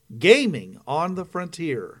Gaming on the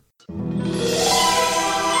Frontier.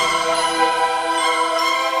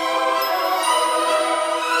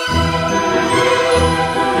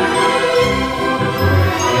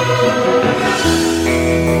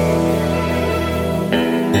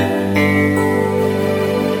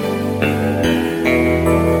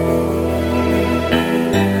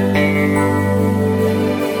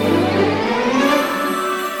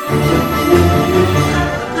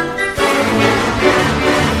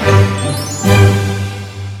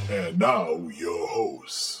 Now your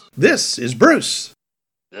host. This is Bruce.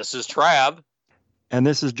 This is Trav. And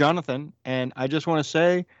this is Jonathan. And I just want to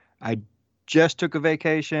say, I just took a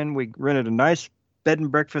vacation. We rented a nice bed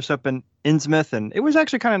and breakfast up in Innsmouth, and it was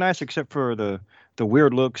actually kind of nice, except for the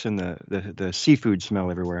weird looks and the seafood smell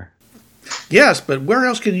everywhere. Yes, but where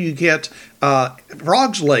else can you get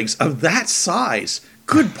frog's legs of that size?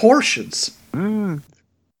 Good portions. Mm.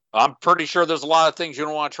 I'm pretty sure there's a lot of things you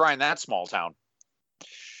don't want to try in that small town.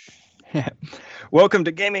 Welcome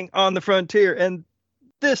to Gaming on the Frontier, and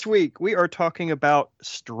this week we are talking about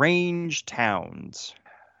strange towns.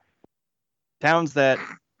 Towns that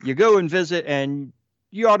you go and visit and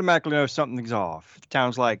you automatically know something's off.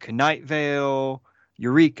 Towns like Night Vale,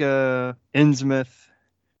 Eureka, Innsmouth,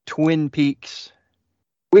 Twin Peaks.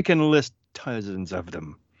 We can list dozens of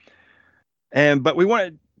them. But we want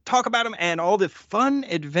to talk about them and all the fun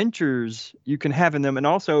adventures you can have in them, and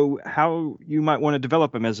also how you might want to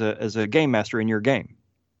develop them as a game master in your game.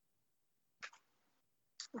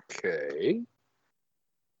 Okay.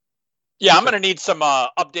 Yeah, I'm going to need some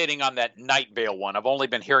updating on that Night Vale one. I've only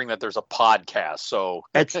been hearing that there's a podcast, so...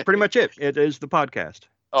 That's pretty much it. It is the podcast.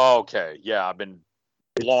 Okay, yeah, I've been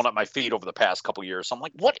blowing up my feet over the past couple years. So I'm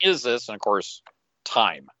like, what is this? And of course,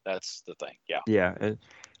 time. That's the thing, yeah. Yeah.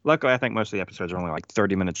 Luckily, I think most of the episodes are only like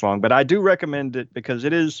 30 minutes long, but I do recommend it because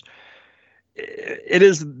it is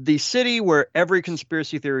the city where every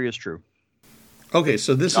conspiracy theory is true. Okay,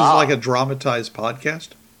 so this is like a dramatized podcast?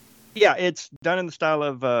 Yeah, it's done in the style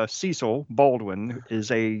of Cecil Baldwin, who is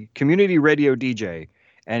a community radio DJ,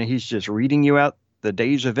 and he's just reading you out the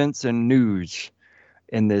day's events and news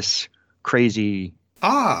in this crazy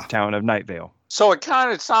town of Night Vale. So it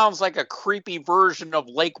kind of sounds like a creepy version of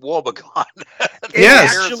Lake Wobegon.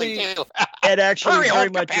 Yes. It actually very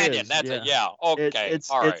much companion. is. That's yeah. it. Yeah. Okay.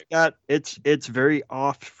 All right. It's very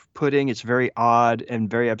off-putting. It's very odd and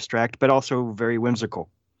very abstract, but also very whimsical.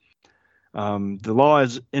 The law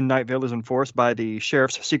in Night Vale is enforced by the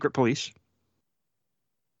sheriff's secret police.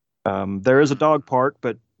 There is a dog park,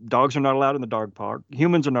 but dogs are not allowed in the dog park.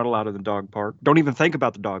 Humans are not allowed in the dog park. Don't even think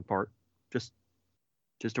about the dog park. Just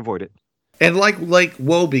avoid it. And like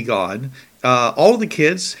Woebegone, all the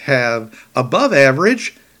kids have above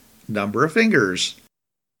average number of fingers.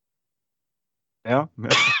 Yeah.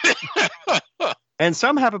 And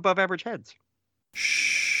some have above average heads.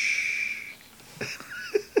 Shh.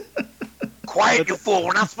 Quiet, you fool.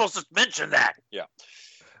 We're not supposed to mention that. Yeah.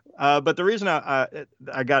 But the reason I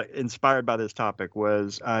got inspired by this topic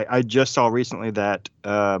was I just saw recently that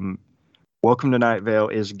Welcome to Night Vale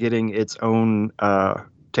is getting its own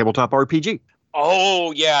tabletop RPG.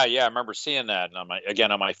 Oh, yeah. I remember seeing that on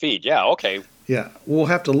my feed. Yeah, okay. Yeah, we'll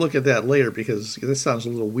have to look at that later because this sounds a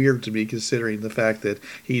little weird to me considering the fact that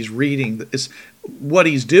he's reading. What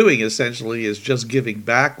he's doing essentially is just giving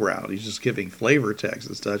background. He's just giving flavor text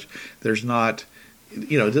and such. There's not,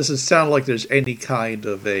 it doesn't sound like there's any kind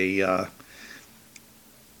of a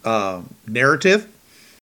narrative.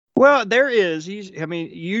 Well, there is.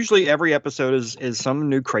 Usually every episode is some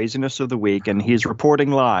new craziness of the week, and he's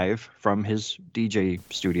reporting live from his DJ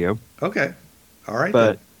studio. Okay. All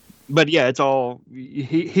right. But yeah, it's all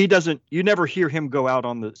he doesn't. You never hear him go out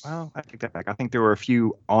on the. Well, I take that back. I think there were a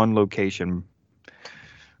few on location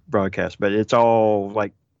broadcasts, but it's all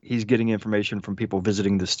like he's getting information from people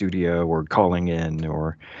visiting the studio or calling in,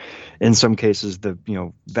 or in some cases the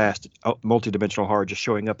vast multidimensional horror just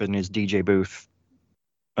showing up in his DJ booth.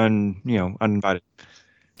 Uninvited.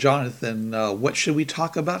 Jonathan, what should we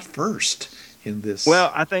talk about first in this? Well,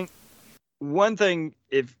 I think one thing,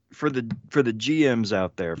 if for the GMs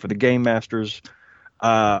out there, for the game masters,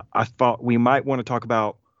 I thought we might want to talk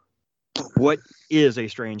about what is a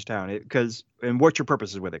strange town, and what your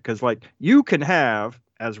purpose is with it. Because you can have,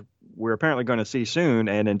 as we're apparently going to see soon,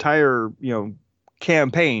 an entire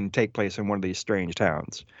campaign take place in one of these strange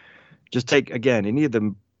towns. Just take again any of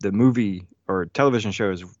the movie or television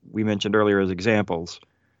shows we mentioned earlier as examples.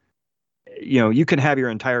 You can have your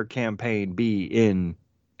entire campaign be in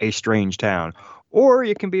a strange town, or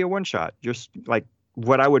it can be a one shot, just like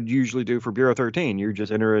what I would usually do for Bureau 13. You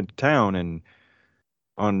just enter a town and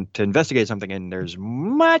to investigate something, and there's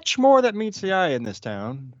much more that meets the eye in this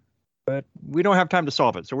town, but we don't have time to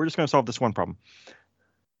solve it, so we're just going to solve this one problem.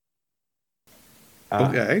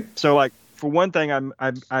 Okay. So, like, for one thing,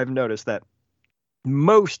 I've noticed that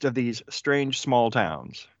most of these strange small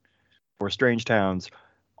towns or strange towns,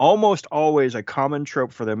 almost always a common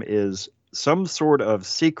trope for them is some sort of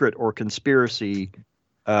secret or conspiracy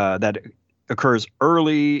that occurs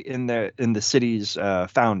early in the city's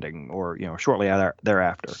founding, or shortly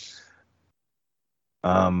thereafter.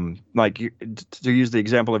 Like to use the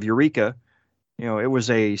example of Eureka, it was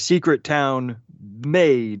a secret town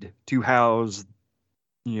made to house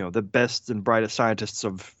the best and brightest scientists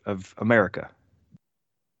of America.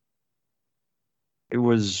 It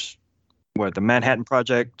was the Manhattan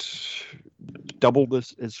Project doubled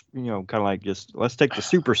this. Is kind of like, just let's take the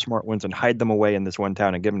super smart ones and hide them away in this one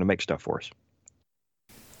town and get them to make stuff for us.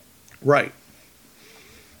 Right.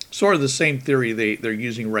 Sort of the same theory they're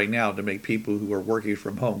using right now to make people who are working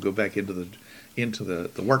from home go back into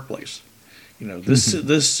the workplace. The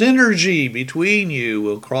synergy between you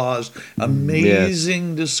will cause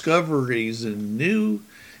amazing discoveries and new,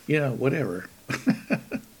 whatever.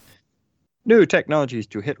 New technologies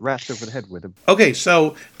to hit rats over the head with. Okay,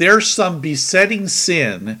 so there's some besetting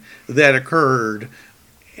sin that occurred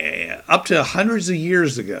up to hundreds of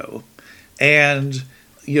years ago, and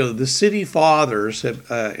the city fathers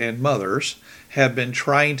and mothers have been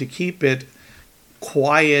trying to keep it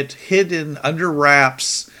quiet, hidden, under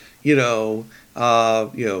wraps. They who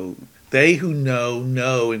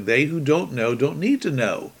know, and they who don't know don't need to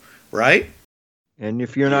know, right? And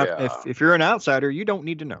if you're not, if you're an outsider, you don't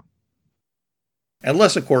need to know.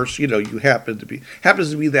 Unless, of course, you happens to be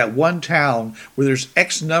that one town where there's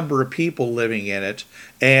X number of people living in it,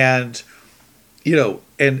 and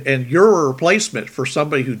and you're a replacement for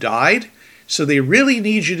somebody who died, so they really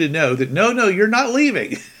need you to know that no, you're not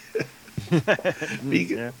leaving.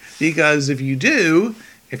 Because if you do,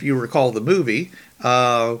 if you recall the movie,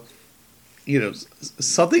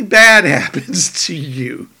 something bad happens to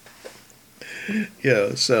you.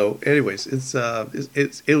 So anyways,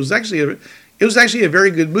 it was actually a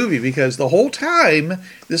very good movie, because the whole time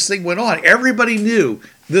this thing went on, everybody knew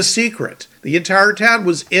the secret. The entire town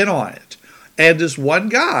was in on it. And this one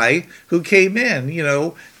guy who came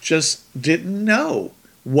in, just didn't know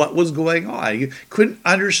what was going on. You couldn't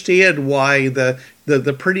understand why the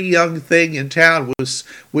pretty young thing in town was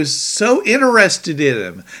so interested in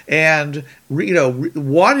him, and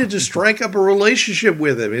wanted to strike up a relationship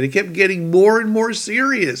with him, and it kept getting more and more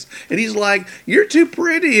serious. And he's like, "You're too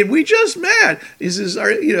pretty, and we just met." He says,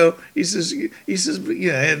 and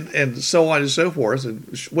so on and so forth.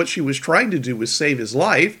 And what she was trying to do was save his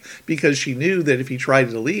life, because she knew that if he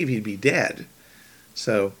tried to leave, he'd be dead.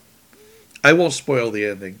 So I won't spoil the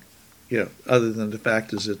ending, other than the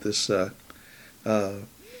fact is that this, there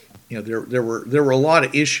were a lot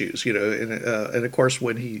of issues, and of course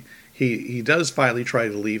when he does finally try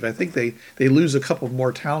to leave, I think they lose a couple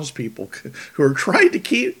more townspeople who are trying to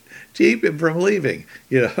keep him from leaving,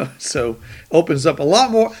 so opens up a lot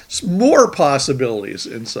more possibilities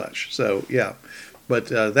and such. So yeah, but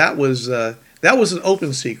that was an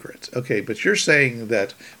open secret. Okay, but you're saying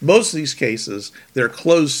that most of these cases, they're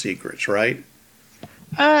closed secrets, right?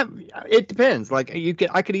 It depends. Like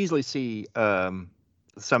I could easily see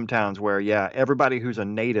some towns where, everybody who's a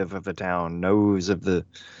native of the town knows of the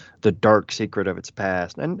dark secret of its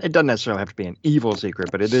past, and it doesn't necessarily have to be an evil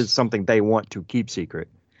secret, but it is something they want to keep secret.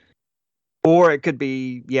 Or it could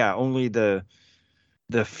be, only the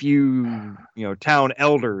few, town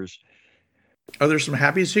elders. Are there some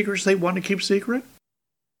happy secrets they want to keep secret?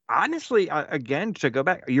 Honestly, again, to go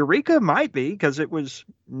back, Eureka might be, because it was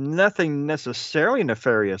nothing necessarily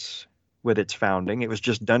nefarious with its founding. It was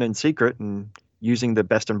just done in secret and using the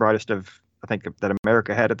best and brightest that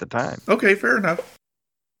America had at the time. Okay, fair enough.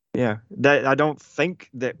 Yeah, that I don't think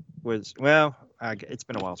that was, it's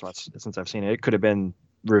been a while since I've seen it. It could have been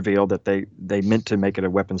revealed that they meant to make it a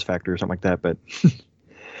weapons factory or something like that, but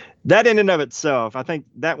that in and of itself, I think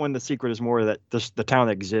that one, the secret is more that the town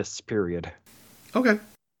exists, period. Okay.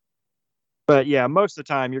 But most of the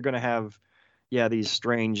time you're going to have, these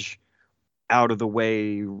strange, out of the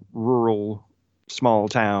way, rural, small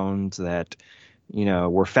towns that,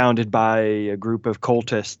 were founded by a group of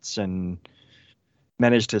cultists and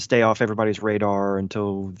managed to stay off everybody's radar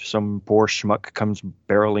until some poor schmuck comes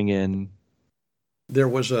barreling in. There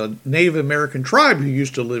was a Native American tribe who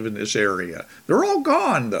used to live in this area. They're all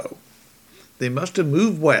gone, though. They must have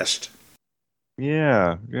moved west.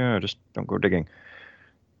 Yeah, just don't go digging.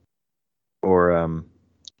 Or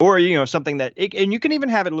something that, and you can even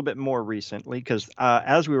have it a little bit more recently, because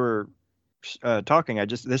as we were talking,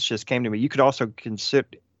 this just came to me. You could also consider,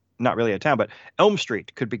 not really a town, but Elm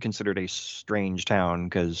Street could be considered a strange town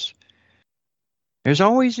because there's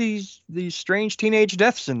always these strange teenage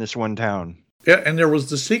deaths in this one town. Yeah, and there was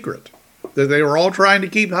the secret that they were all trying to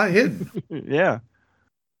keep hidden. Yeah.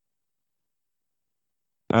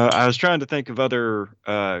 I was trying to think of other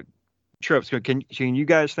tropes. Can you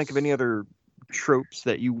guys think of any other tropes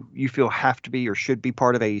that you feel have to be or should be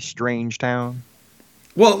part of a strange town?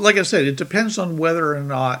 Well, like I said, it depends on whether or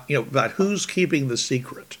not, about who's keeping the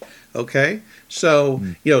secret. Okay? So,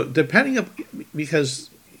 depending on, because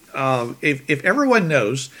if everyone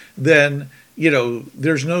knows, then,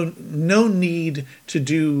 there's no need to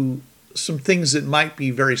do some things that might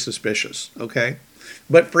be very suspicious. Okay?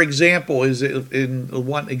 But for example, is in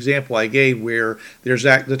one example I gave where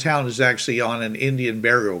the town is actually on an Indian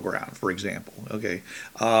burial ground, for example. Okay.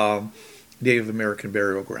 Native American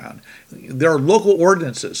burial ground. There are local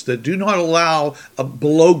ordinances that do not allow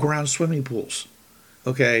below ground swimming pools,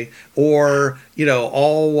 okay, or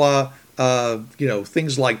all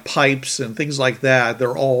things like pipes and things like that.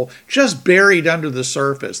 They're all just buried under the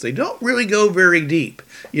surface. They don't really go very deep,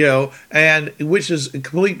 and which is in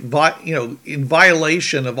complete in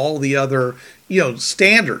violation of all the other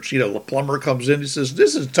standards. The plumber comes in and says,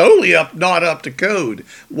 this is totally not up to code.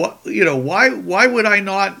 What, why would I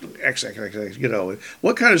not,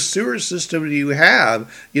 what kind of sewer system do you have,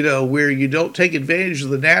 where you don't take advantage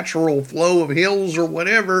of the natural flow of hills or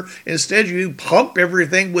whatever. Instead, you pump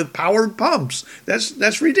everything with powered pumps.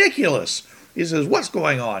 That's ridiculous. He says, what's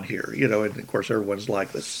going on here? And of course everyone's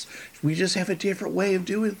like, this, we just have a different way of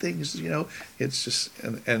doing things. It's just,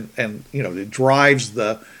 and it drives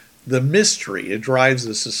the mystery. It drives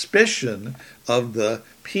the suspicion of the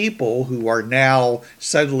people who are now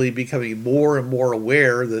suddenly becoming more and more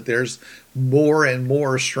aware that there's more and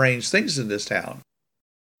more strange things in this town.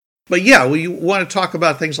 But yeah, we want to talk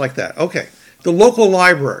about things like that. Okay, the local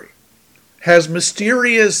library has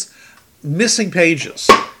mysterious missing pages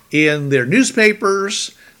in their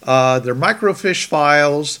newspapers, their microfiche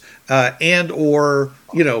files, and or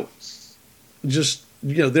just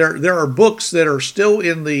there are books that are still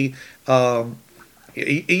in the.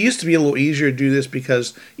 It used to be a little easier to do this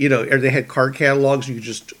because they had card catalogs. You could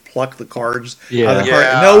just pluck the cards out of the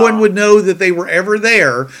card. No one would know that they were ever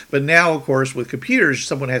there. But now, of course, with computers,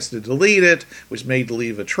 someone has to delete it, which may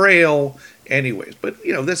leave a trail. Anyways, but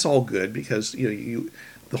that's all good because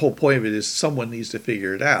the whole point of it is someone needs to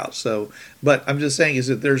figure it out. So, but I'm just saying is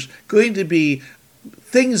that there's going to be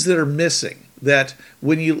things that are missing. That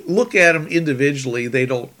when you look at them individually, they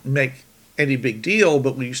don't make any big deal,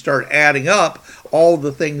 but when you start adding up all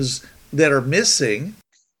the things that are missing,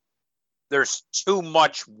 there's too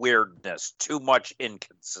much weirdness, too much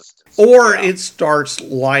inconsistency. Or it starts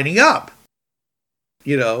lining up.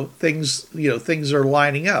 Things are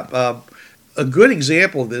lining up. A good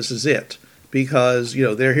example of this is It, because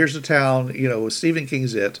here's a town, Stephen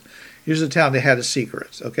King's It. Here's a town that had a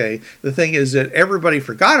secret, okay? The thing is that everybody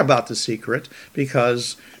forgot about the secret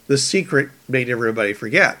because the secret made everybody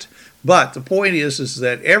forget. But the point is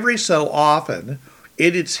that every so often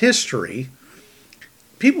in its history,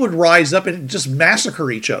 people would rise up and just massacre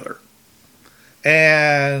each other.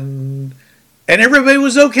 And everybody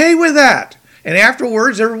was okay with that. And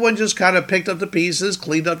afterwards, everyone just kind of picked up the pieces,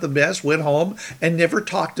 cleaned up the mess, went home, and never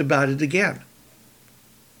talked about it again.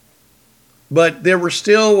 But there were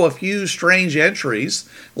still a few strange entries,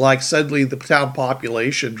 like suddenly the town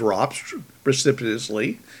population drops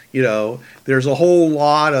precipitously. There's a whole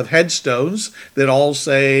lot of headstones that all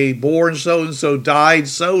say born so-and-so, died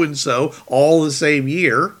so-and-so, all the same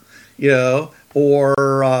year. There's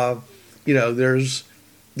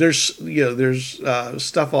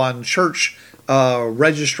stuff on church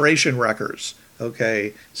registration records.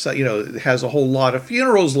 Okay, so it has a whole lot of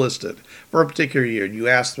funerals listed for a particular year. And you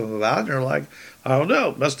ask them about it, and they're like, I don't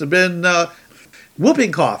know, must have been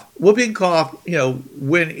whooping cough. Whooping cough,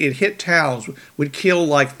 when it hit towns, would kill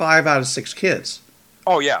like 5 out of 6 kids.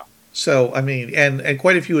 Oh yeah. So I mean, and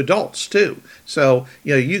quite a few adults too. So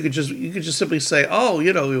you could just simply say, oh,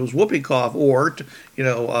 it was whooping cough, or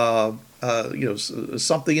something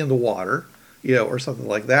in the water. Or something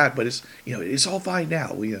like that, but it's all fine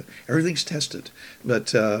now. Everything's tested,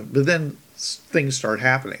 but then things start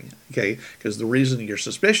happening. Okay, because the reason you're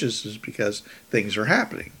suspicious is because things are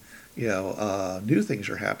happening. New things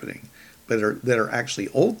are happening, but that are actually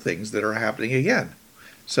old things that are happening again.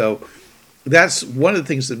 So that's one of the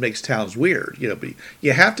things that makes towns weird. But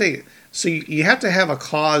you have to. So you have to have a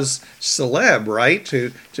cause celeb, right,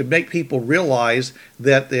 to make people realize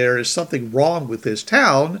that there is something wrong with this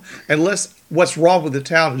town, unless what's wrong with the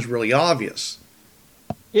town is really obvious.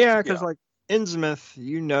 Yeah, because Innsmouth,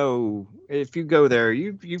 if you go there,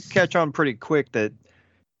 you catch on pretty quick that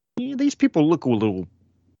these people look a little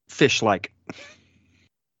fish-like,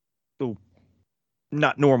 little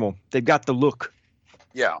not normal. They've got the look.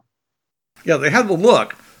 Yeah. Yeah, they have the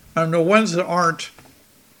look. And the ones that aren't,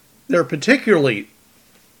 they're particularly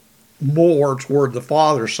more toward the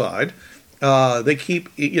father side. They keep,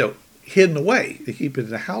 hidden away. They keep it in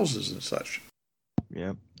the houses and such.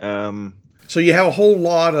 Yeah. So you have a whole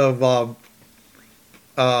lot of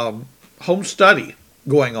home study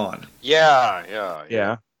going on. Yeah.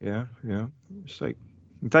 It's like,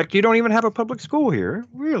 in fact, you don't even have a public school here,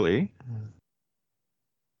 really.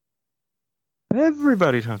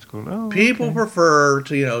 Everybody's homeschooled. Oh, People okay. prefer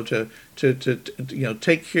to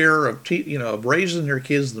take care of of raising their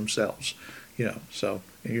kids themselves. So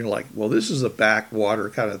and you're like, well, this is a backwater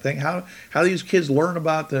kind of thing. How these kids learn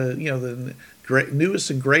about the newest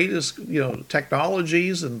and greatest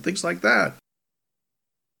technologies and things like that.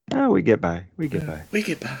 Oh, we get by. We get by.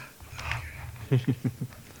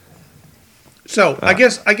 So I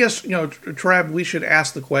guess Trav, we should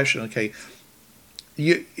ask the question. Okay,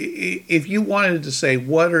 if you wanted to say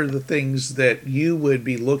what are the things that you would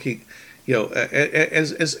be looking,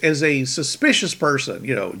 as a suspicious person,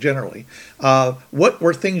 generally, what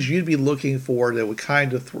were things you'd be looking for that would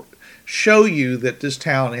kind of show you that this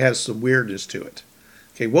town has some weirdness to it?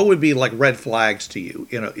 Okay, what would be like red flags to you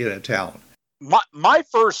in a town? My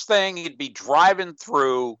first thing would be driving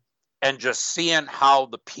through and just seeing how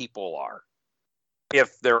the people are.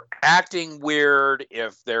 If they're acting weird,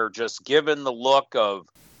 if they're just given the look of...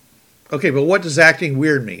 Okay, but what does acting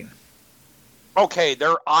weird mean? Okay,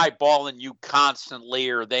 they're eyeballing you constantly,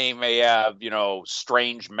 or they may have,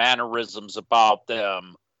 strange mannerisms about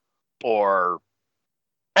them, or...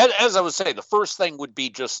 As I would say, the first thing would be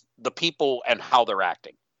just the people and how they're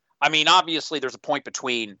acting. I mean, obviously, there's a point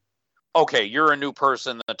between, okay, you're a new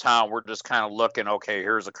person in the town, we're just kind of looking, okay,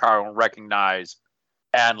 here's a car I don't recognize,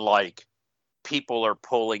 and, like, people are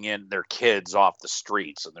pulling in their kids off the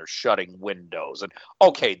streets, and they're shutting windows, and,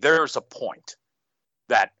 okay, there's a point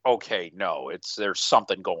that, okay, no, there's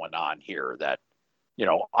something going on here that,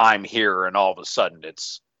 I'm here, and all of a sudden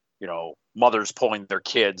it's, mothers pulling their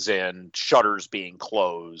kids in, shutters being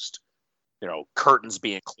closed, curtains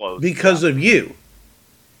being closed. Because of you.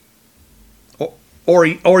 Or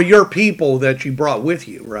your people that you brought with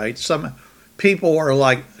you, right? Some people are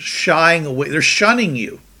like shying away. They're shunning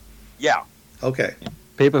you. Yeah. Okay.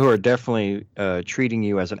 People who are definitely treating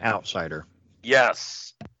you as an outsider.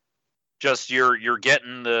 Yes. Just you're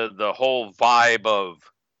getting the whole vibe of,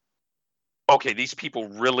 okay, these people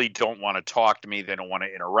really don't want to talk to me. They don't want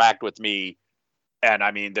to interact with me. And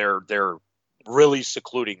I mean, they're really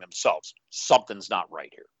secluding themselves. Something's not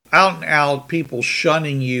right here. Out and out people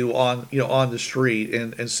shunning you on the street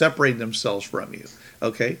and separating themselves from you.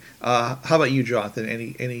 Okay. How about you, Jonathan?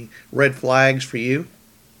 Any red flags for you?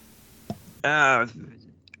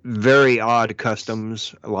 Very odd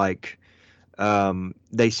customs. Like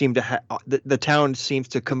they seem to have the town seems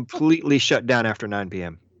to completely shut down after 9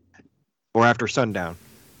 p.m. or after sundown,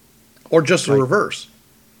 or just the reverse.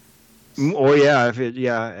 Or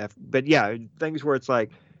things where it's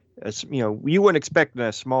like, you wouldn't expect in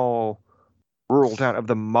a small rural town of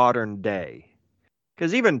the modern day,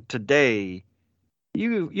 because even today,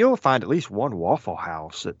 you'll find at least one Waffle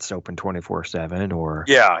House that's open 24/7, or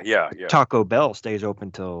Taco Bell stays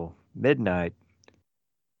open till midnight.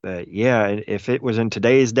 But yeah, if it was in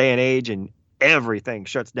today's day and age, and everything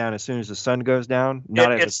shuts down as soon as the sun goes down,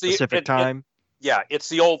 not at a specific time. It's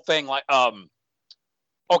the old thing like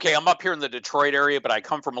okay, I'm up here in the Detroit area, but I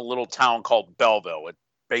come from a little town called Belleville. It's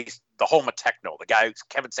based the home of techno. The guy,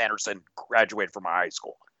 Kevin Sanderson, graduated from my high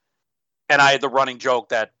school. And I had the running joke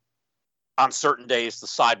that on certain days, the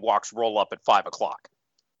sidewalks roll up at 5 o'clock.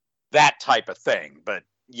 That type of thing. But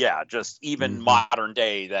yeah, just even modern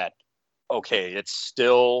day that, okay, it's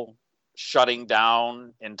still shutting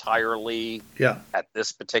down entirely at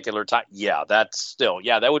this particular time. Yeah, that's still,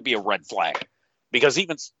 that would be a red flag. Because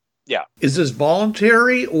even... Yeah. Is this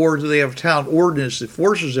voluntary, or do they have a town ordinance that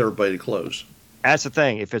forces everybody to close? That's the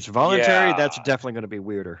thing. If it's voluntary, that's definitely going to be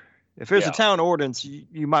weirder. If there's a town ordinance,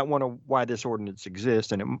 you might wonder why this ordinance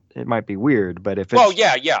exists, and it might be weird. But if it's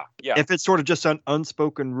if it's sort of just an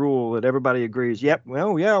unspoken rule that everybody agrees,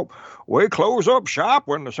 we close up shop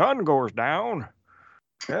when the sun goes down.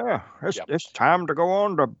 Yeah, it's time to go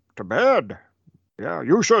on to bed. Yeah,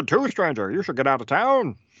 you should too, stranger. You should get out of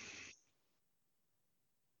town.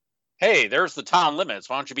 Hey, there's the town limits.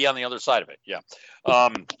 Why don't you be on the other side of it? Yeah.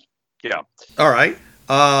 All right.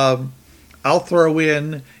 I'll throw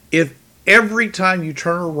in if Every time you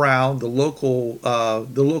turn around, the local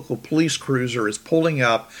police cruiser is pulling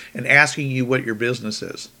up and asking you what your business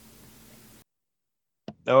is.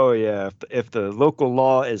 Oh yeah, if the local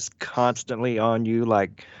law is constantly on you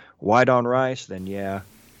like white on rice, then yeah.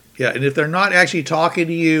 Yeah, and if they're not actually talking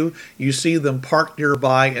to you, you see them parked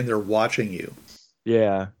nearby and they're watching you.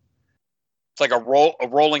 Yeah. It's like a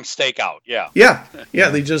rolling stakeout. Yeah. Yeah, yeah.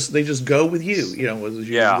 They just go with you. As you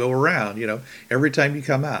Yeah. go around. Every time you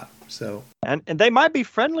come out. So And they might be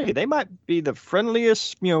friendly. They might be the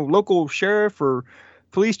friendliest, local sheriff or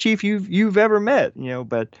police chief you've ever met,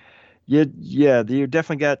 but you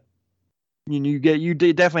definitely got you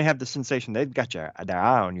definitely have the sensation they've got their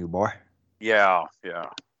eye on you, boy. Yeah, yeah.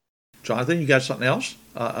 Jonathan, you got something else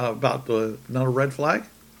about another red flag?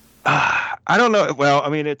 I don't know. Well, I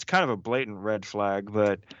mean, it's kind of a blatant red flag,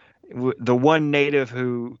 but the one native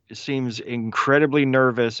who seems incredibly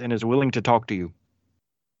nervous and is willing to talk to you.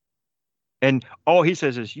 And all he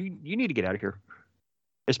says is, you need to get out of here.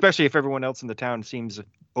 Especially if everyone else in the town seems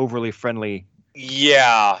overly friendly.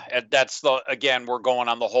 Yeah, and that's again, we're going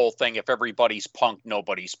on the whole thing. If everybody's punk,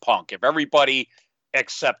 nobody's punk. If everybody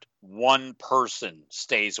except one person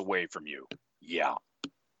stays away from you, yeah.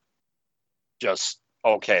 Just,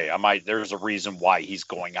 okay, there's a reason why he's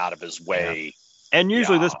going out of his way. Yeah. And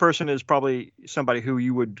usually this person is probably somebody who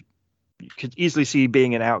you could easily see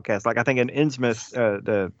being an outcast. Like I think in Innsmouth,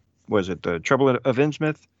 the Trouble of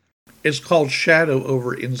Innsmouth? It's called Shadow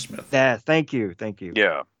over Innsmouth. Yeah, thank you.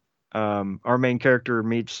 Yeah. Our main character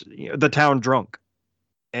meets the town drunk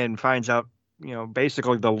and finds out,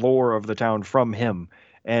 basically the lore of the town from him.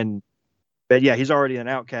 But yeah, he's already an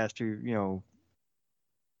outcast who,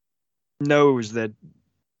 knows that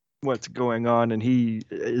what's going on, and he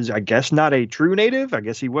is, I guess, not a true native. I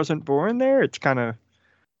guess he wasn't born there. It's kind of,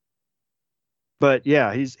 but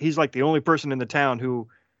yeah, he's like the only person in the town who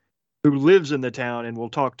lives in the town and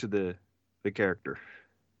will talk to the character.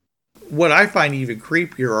 What I find even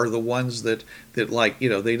creepier are the ones that like,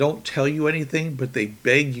 they don't tell you anything, but they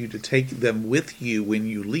beg you to take them with you when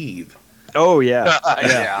you leave. Oh yeah,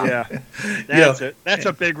 yeah. That's it. That's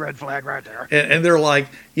a big red flag right there. And they're like,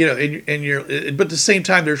 and you're, but at the same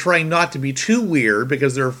time, they're trying not to be too weird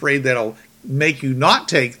because they're afraid that'll make you not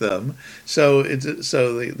take them. So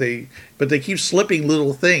they keep slipping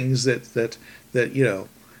little things that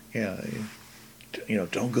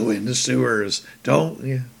don't go in the sewers. Don't.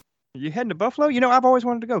 Yeah. You heading to Buffalo? I've always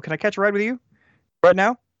wanted to go. Can I catch a ride with you? Right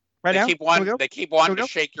now? They keep wanting to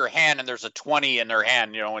shake your hand, and there's a 20 in their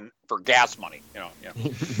hand, and for gas money,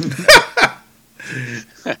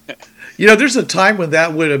 There's a time when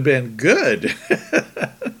that would have been good.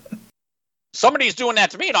 Somebody's doing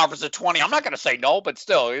that to me and offers a 20. I'm not going to say no, but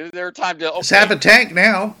still, there's time to. Okay. Let's have a tank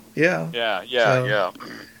now. Yeah. Yeah.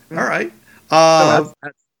 All right. That's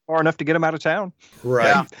far enough to get them out of town.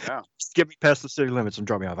 Right. Yeah. Just get me past the city limits and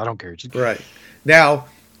drop me off. I don't care. Right. Now,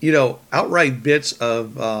 outright bits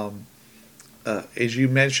of, as you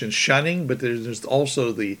mentioned, shunning, but there's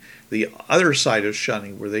also the other side of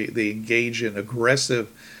shunning where they engage in aggressive,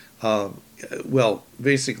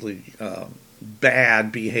 basically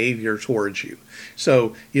bad behavior towards you.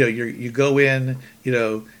 So, you go in,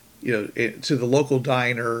 to the local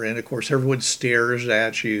diner, and of course everyone stares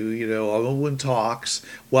at you. No one talks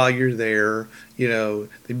while you're there. The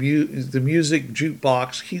music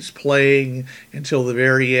jukebox keeps playing until the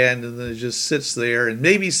very end, and then it just sits there. And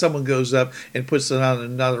maybe someone goes up and puts it on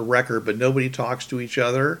another record, but nobody talks to each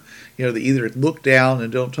other. They either look down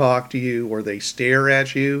and don't talk to you, or they stare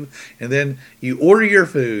at you. And then you order your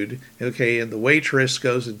food, okay, and the waitress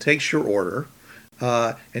goes and takes your order.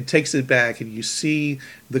 And takes it back, and you see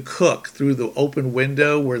the cook through the open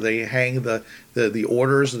window where they hang the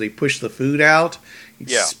orders, and they push the food out,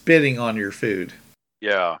 spitting on your food.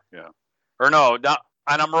 Yeah. Or no, and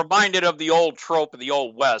I'm reminded of the old trope of the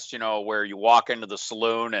Old West, where you walk into the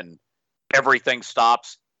saloon and everything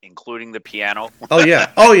stops, including the piano. Oh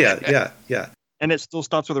yeah. And it still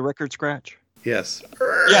stops with a record scratch. Yes.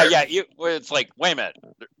 Yeah. It's like, wait a minute,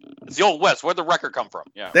 it's the Old West. Where'd the record come from?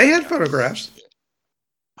 Yeah. They had phonographs.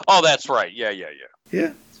 Oh, that's right. Yeah.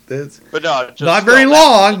 Yeah, but no, not very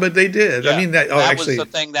long, but they did. Yeah, I mean, that was the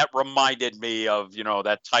thing that reminded me of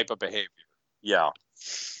that type of behavior. Yeah,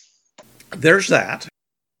 there's that.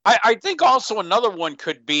 I think also another one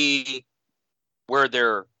could be where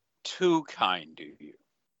they're too kind to you,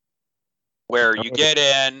 where you get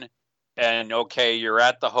in and okay, you're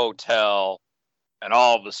at the hotel, and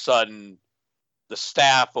all of a sudden the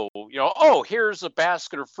staff will, oh, here's a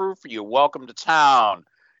basket of fruit for you. Welcome to town.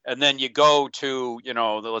 And then you go to,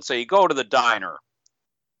 let's say you go to the diner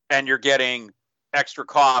and you're getting extra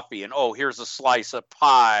coffee, and oh, here's a slice of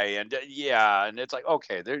pie, and and it's like,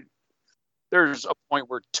 okay, there's a point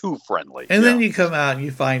where too friendly. And then you come out and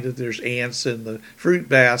you find that there's ants in the fruit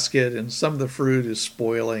basket, and some of the fruit is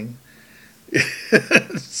spoiling.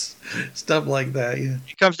 Stuff like that. Yeah.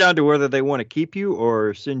 It comes down to whether they want to keep you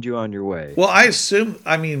or send you on your way. Well, I assume,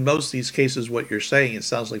 most of these cases, what you're saying, it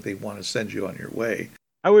sounds like they want to send you on your way.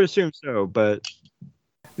 I would assume so, but...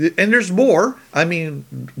 And there's more.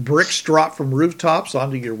 Bricks drop from rooftops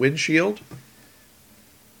onto your windshield,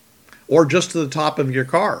 or just to the top of your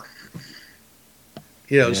car.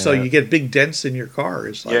 So you get big dents in your car.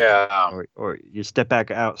 It's like, or you step back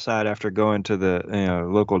outside after going to the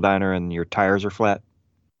local diner and your tires are flat.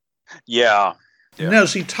 Yeah. No,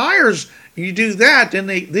 see, tires, you do that, then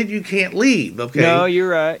you can't leave. Okay. No, you're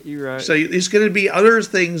right. So it's going to be other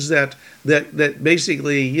things that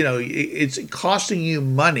basically, it's costing you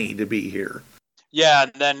money to be here. Yeah,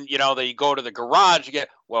 and then they go to the garage. You get,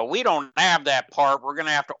 well, we don't have that part. We're going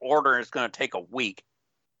to have to order, and it's going to take a week.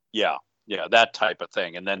 Yeah, that type of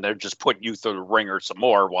thing. And then they're just putting you through the ringer some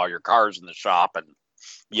more while your car's in the shop, and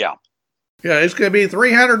yeah. Yeah, it's going to be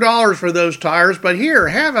 $300 for those tires, but here,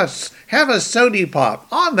 have a soda pop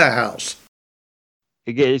on the house.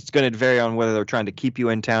 It's going to vary on whether they're trying to keep you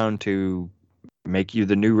in town to make you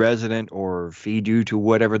the new resident or feed you to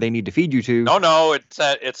whatever they need to feed you to. No, it's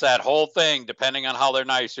that whole thing. Depending on how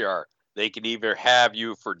nice you are, they can either have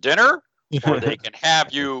you for dinner or they can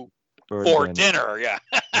have you for dinner. Yeah.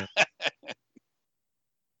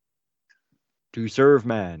 To serve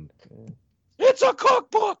man. It's a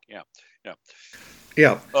cookbook.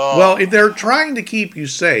 Yeah. Well, if they're trying to keep you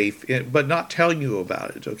safe, but not telling you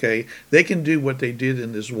about it, okay, they can do what they did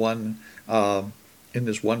in this one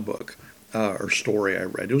book or story I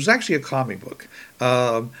read. It was actually a comic book,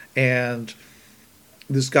 and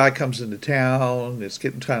this guy comes into town. It's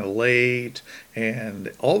getting kind of late,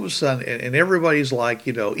 and all of a sudden, and everybody's like,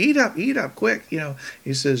 eat up, quick.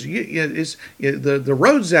 He says, the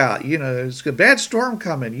road's out. It's a bad storm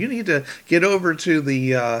coming. You need to get over to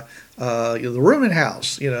the rooming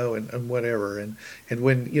house, and whatever. And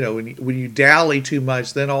when you dally too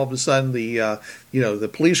much, then all of a sudden the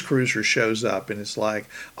police cruiser shows up, and it's like,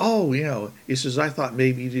 oh, he says, I thought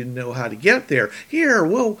maybe you didn't know how to get there. Here,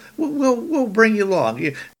 we'll bring you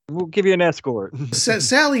along. We'll give you an escort.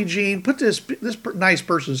 Sally Jean, put this nice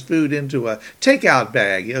person's food into a takeout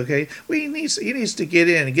bag. Okay, he needs to get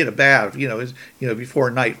in and get a bath.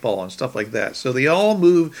 Before nightfall and stuff like that. So they all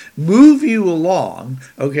move you along.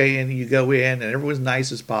 Okay, and you go in, and everyone's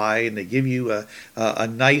nice as pie, and they give you a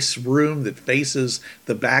nice room that faces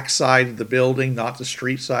the back side of the building, not the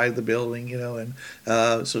street side of the building. And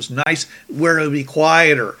so it's nice where it'll be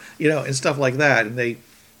quieter. And stuff like that. And they,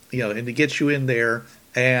 and to get you in there.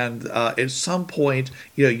 And at some point,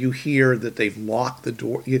 you hear that they've locked the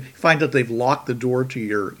door. You find out they've locked the door to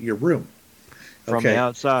your room. Okay. From the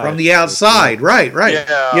outside. From the outside, right.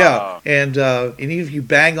 Yeah. And even if you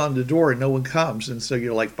bang on the door and no one comes, and so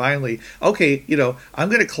you're like, finally, okay, I'm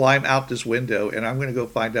going to climb out this window and I'm going to go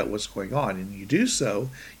find out what's going on. And you do so.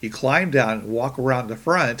 You climb down and walk around the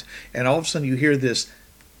front, and all of a sudden you hear this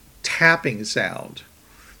tapping sound.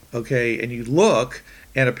 Okay, and you look.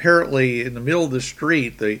 And apparently, in the middle of the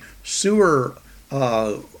street, the sewer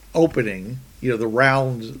opening, the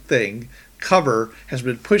round thing, cover, has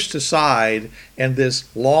been pushed aside, and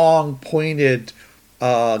this long, pointed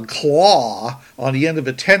claw on the end of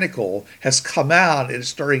a tentacle has come out and is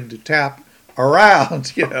starting to tap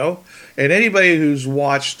around, And anybody who's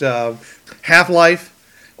watched Half-Life,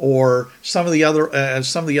 or some of the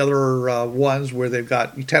other ones where they've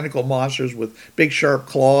got tentacle monsters with big sharp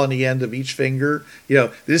claw on the end of each finger.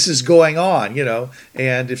 This is going on.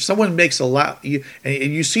 And if someone makes a loud, and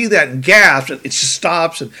you see that and gasps, it just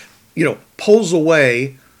stops and pulls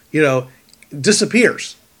away.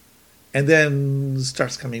 Disappears, and then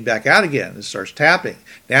starts coming back out again and starts tapping.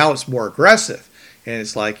 Now it's more aggressive, and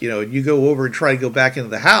it's like you go over and try to go back into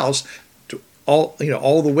the house. All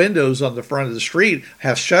the windows on the front of the street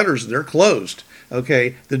have shutters and they're closed.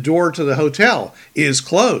 Okay, the door to the hotel is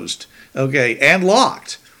closed. Okay, and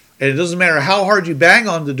locked. And it doesn't matter how hard you bang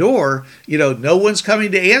on the door. No one's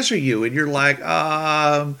coming to answer you, and you're like,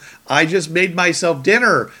 I just made myself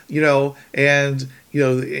dinner. And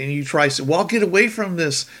you try to, well, I'll get away from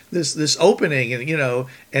this opening, and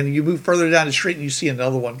you move further down the street and you see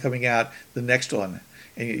another one coming out, the next one.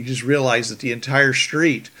 And you just realize that the entire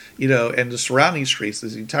street, and the surrounding streets,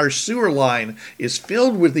 the entire sewer line is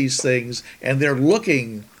filled with these things, and they're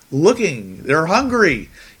looking, they're hungry,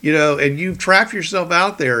 and you've trapped yourself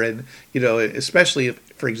out there, and, especially if,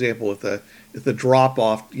 for example, the drop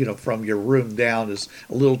off, from your room down is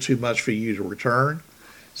a little too much for you to return.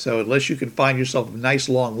 So unless you can find yourself a nice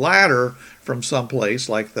long ladder from someplace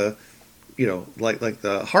like the, like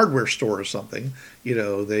the hardware store or something,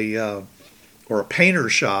 they or a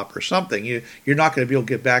painter's shop or something, you're not going to be able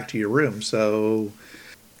to get back to your room. So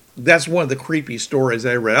that's one of the creepy stories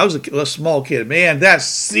I read. I was a small kid. Man, that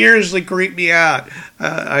seriously creeped me out.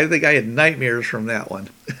 I think I had nightmares from that one.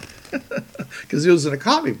 Because it was in a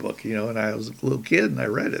comic book, and I was a little kid and I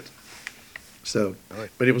read it. So,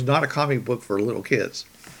 but it was not a comic book for little kids.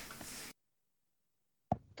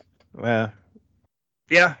 Well,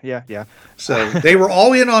 yeah. So they were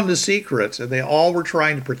all in on the secrets, and they all were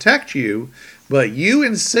trying to protect you, but you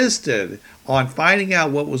insisted on finding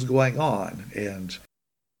out what was going on, and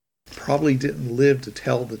probably didn't live to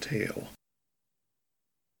tell the tale.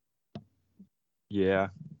 Yeah.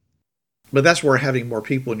 But that's where having more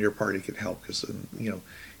people in your party can help, because then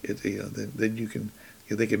you can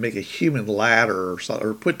they can make a human ladder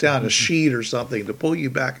or put down a sheet or something to pull you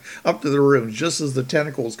back up to the room just as the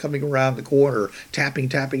tentacle is coming around the corner, tapping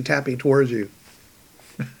towards you.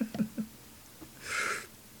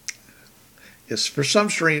 Yes, for some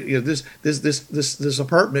strange, this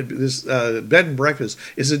apartment, this bed and breakfast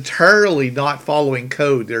is entirely not following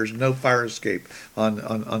code. There's no fire escape on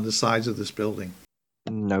the sides of this building.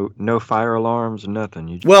 No fire alarms,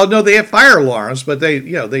 nothing. Well, no, they have fire alarms, but they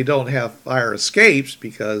don't have fire escapes,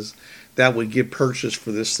 because that would give purchase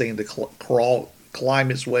for this thing to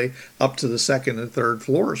climb its way up to the second and third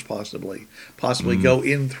floors, possibly go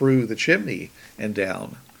in through the chimney and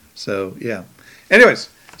down. So yeah. Anyways,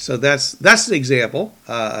 so that's an example.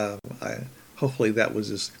 Hopefully that was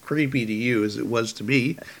as creepy to you as it was to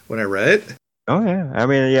me when I read it. Oh yeah, I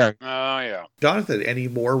mean yeah. Oh yeah. Jonathan, any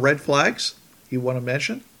more red flags you want to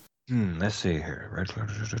mention? Let's see here.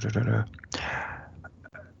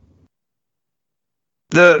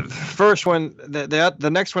 The first one, the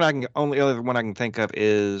next one only other one I can think of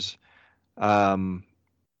is,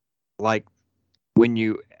 like when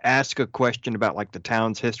you ask a question about like the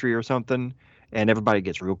town's history or something, and everybody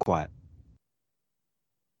gets real quiet.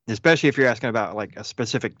 Especially if you're asking about like a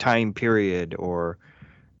specific time period or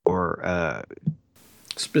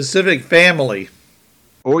specific family.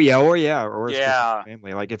 Or a specific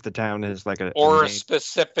family. Like if the town is like a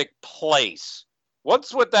specific place.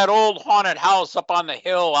 What's with that old haunted house up on the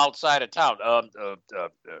hill outside of town?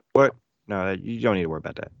 What? No, you don't need to worry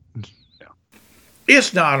about that. Yeah.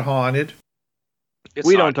 It's not haunted.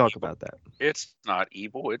 We don't talk about that. It's not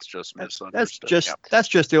evil. It's just misunderstood. That's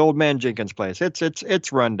just the old man Jenkins place.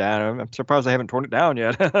 It's run down. I'm surprised they haven't torn it down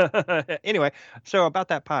yet. Anyway, so about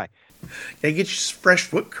that pie. Can I get you some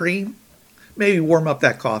fresh whipped cream? Maybe warm up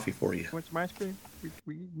that coffee for you. Want some ice cream?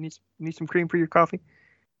 We need some cream for your coffee?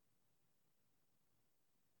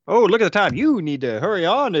 Oh, look at the time. You need to hurry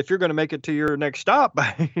on if you're going to make it to your next stop.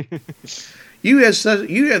 You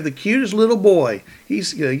have the cutest little boy.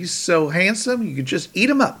 He's so handsome. You could just eat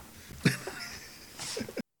him up.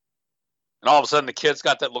 And all of a sudden, the kid's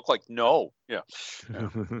got that look like no. Yeah.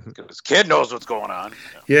 Because his kid knows what's going on.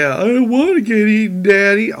 Yeah, I don't want to get eaten,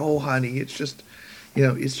 Daddy. Oh, honey, it's just,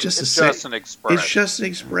 it's just an expression. It's just an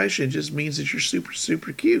expression. It just means that you're super,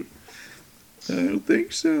 super cute. I don't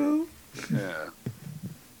think so. Yeah.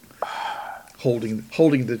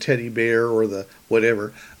 Holding the teddy bear or the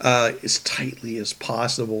whatever as tightly as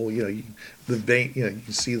possible. The vein. You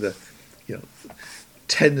can see the,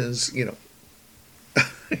 tendons.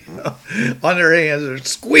 On their hands, they're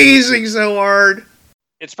squeezing so hard.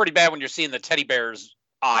 It's pretty bad when you're seeing the teddy bear's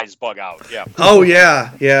eyes bug out. Yeah. Oh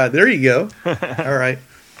yeah. There you go. All right.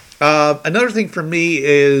 Another thing for me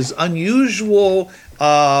is unusual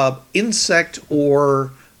insect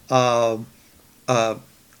or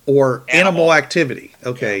animal activity.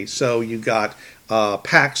 Okay, so you got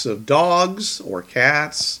packs of dogs or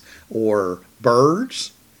cats or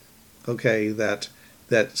birds. Okay, that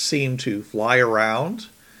seem to fly around,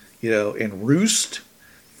 and roost,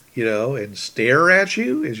 and stare at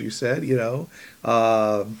you, as you said.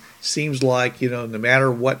 Seems like no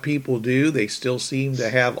matter what people do, they still seem to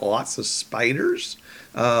have lots of spiders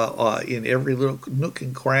in every little nook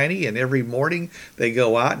and cranny, and every morning they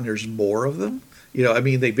go out and there's more of them.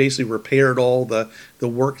 They basically repaired all the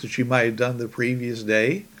work that you might have done the previous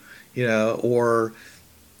day, or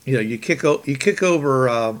you kick over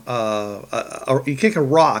or you kick a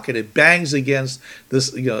rock and it bangs against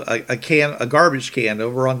this a garbage can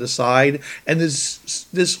over on the side, and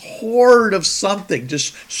this horde of something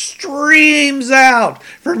just streams out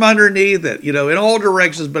from underneath it, in all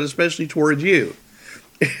directions, but especially towards you.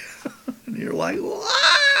 And you're like,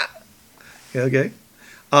 what? Okay.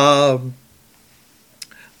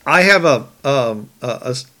 I have a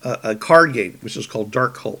card game which is called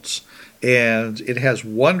Dark Cults, and it has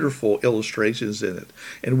wonderful illustrations in it.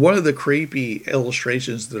 And one of the creepy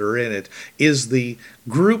illustrations that are in it is the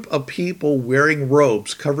group of people wearing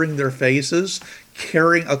robes covering their faces,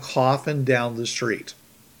 carrying a coffin down the street.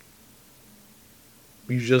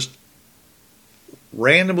 You just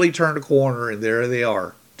randomly turn a corner, and there they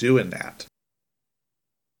are doing that.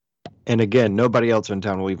 And again, nobody else in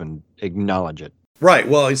town will even acknowledge it. Right.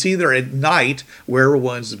 Well, it's either at night where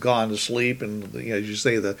everyone's gone to sleep, and as you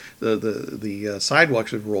say, the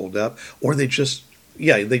sidewalks have rolled up, or they just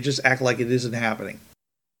act like it isn't happening.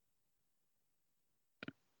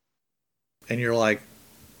 And you're like,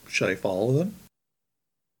 should I follow them?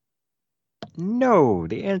 No,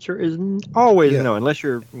 the answer is always no, unless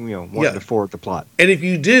you're wanting to forward the plot. And if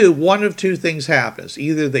you do, one of two things happens: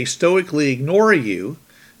 either they stoically ignore you,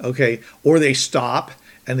 okay, or they stop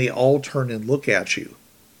and they all turn and look at you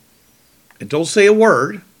and don't say a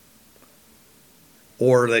word,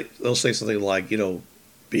 or they'll say something like,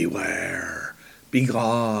 beware, be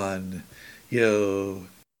gone, Or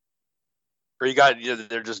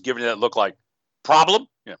they're just giving you that look like problem.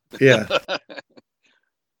 Yeah.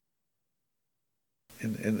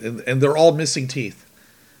 And they're all missing teeth,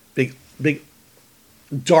 big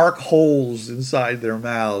dark holes inside their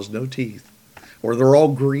mouths, no teeth, or they're all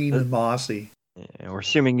green and mossy. Yeah, we're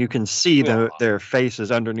assuming you can see their faces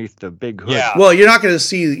underneath the big hood. Yeah. Well, you're not going to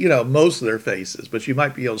see most of their faces, but you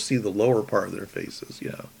might be able to see the lower part of their faces.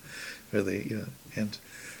 Where they and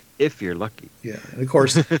if you're lucky. Yeah, and of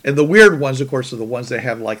course, and the weird ones, of course, are the ones that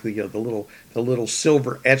have like the little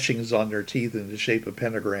silver etchings on their teeth in the shape of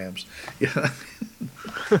pentagrams. Yeah,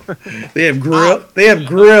 they have grills.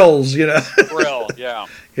 Grill, yeah.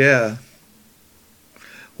 Yeah.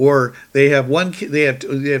 Or they have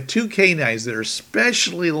two canines that are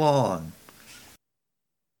especially long.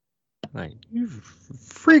 Like, you've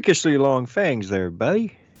freakishly long fangs there,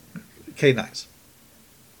 buddy. Canines.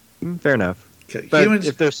 Fair enough. Okay.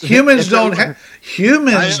 Humans don't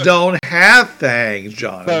have fangs,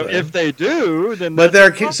 Jonathan. So if they do, then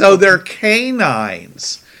they're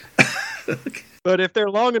canines. But if they're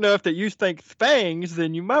long enough that you think fangs,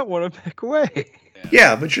 then you might want to back away.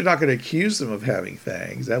 Yeah, but you're not going to accuse them of having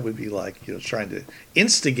fangs. That would be like trying to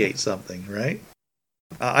instigate something, right?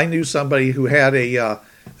 I knew somebody who had a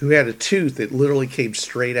tooth that literally came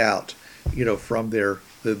straight out, from their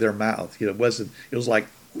mouth. It was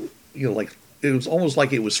almost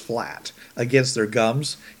like it was flat against their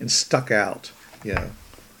gums and stuck out. I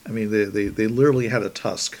mean, they literally had a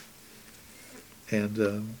tusk.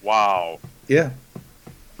 And wow. Yeah.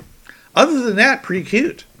 Other than that, pretty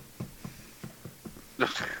cute.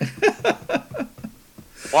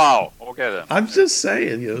 Wow. Okay then. I'm just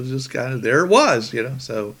saying, just kind of there it was,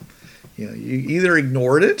 So, you either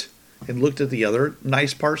ignored it and looked at the other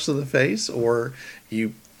nice parts of the face, or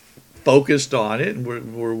you focused on it and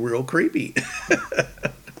were real creepy.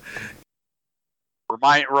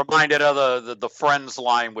 Reminded of the Friends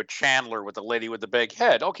line with Chandler with the lady with the big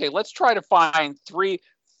head. Okay, let's try to find 5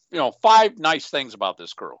 nice things about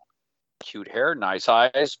this girl. Cute hair, nice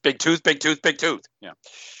eyes, big tooth, big tooth, big tooth. Yeah.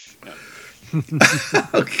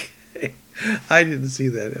 Okay. I didn't see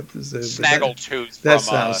that episode. Snaggle tooth. That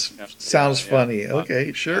sounds funny. Yeah.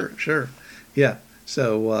 Okay, sure. Yeah.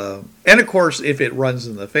 So, and of course, if it runs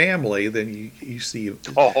in the family, then you see.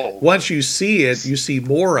 Once you see it, you see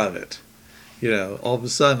more of it. All of a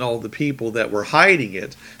sudden, all the people that were hiding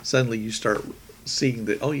it, suddenly you start seeing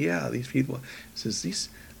that. Oh yeah, these people.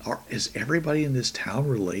 Is everybody in this town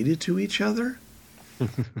related to each other?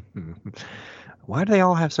 Why do they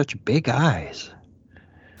all have such big eyes?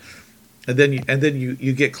 And then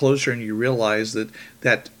you get closer and you realize that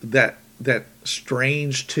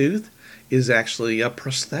strange tooth is actually a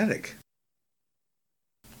prosthetic.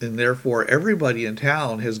 And therefore everybody in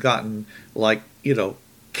town has gotten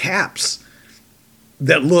caps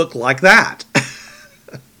that look like that.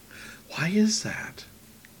 Why is that?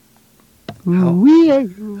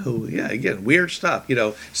 Again, weird stuff,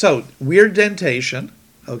 So weird dentation,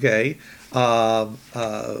 okay.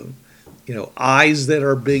 Eyes that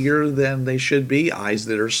are bigger than they should be, eyes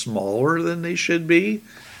that are smaller than they should be.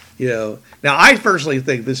 Now I personally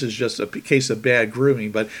think this is just a case of bad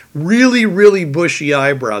grooming, but really, really bushy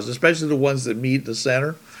eyebrows, especially the ones that meet the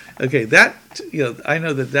center. Okay, that I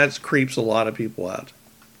know that creeps a lot of people out.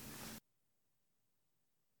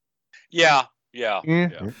 Yeah.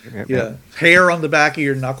 Hair on the back of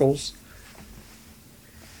your knuckles.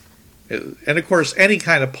 And of course, any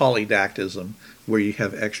kind of polydactylism where you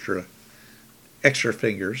have extra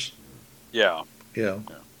fingers. Yeah.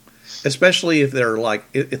 Especially if they're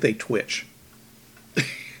if they twitch.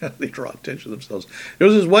 They draw attention to themselves. There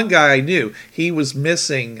was this one guy I knew. He was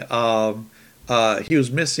missing. He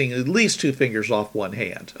was missing at least two fingers off one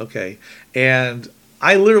hand. Okay, and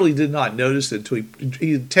I literally did not notice it until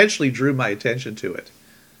he intentionally drew my attention to it.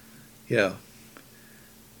 Yeah.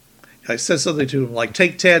 I said something to him like,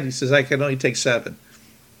 "Take 10." He says, "I can only take 7."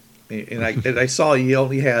 And I saw he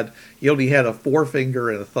only had a forefinger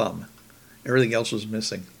and a thumb. Everything else was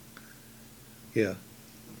missing. Yeah.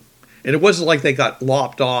 And it wasn't like they got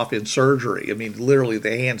lopped off in surgery. I mean, literally,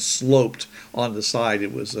 the hand sloped on the side.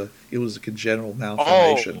 It was a congenital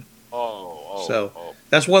malformation. So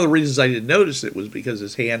that's one of the reasons I didn't notice it, was because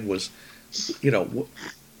his hand was,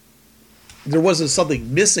 there wasn't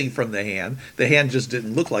something missing from the hand. The hand just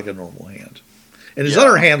didn't look like a normal hand, and his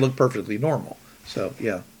other hand looked perfectly normal. So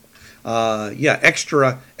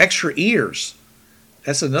extra ears.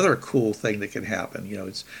 That's another cool thing that can happen.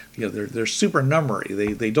 They're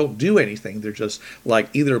supernumerary. They don't do anything. They're just like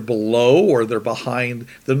either below or they're behind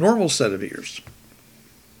the normal set of ears.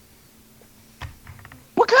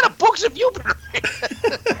 What kind of books have you been reading?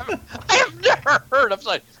 I have never heard of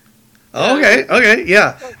such. Okay,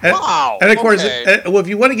 yeah. Wow. And of course, if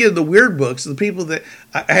you want to get into the weird books, the people that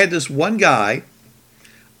I had this one guy,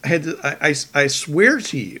 I swear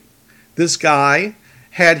to you, this guy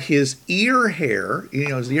had his ear hair,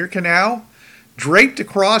 his ear canal, draped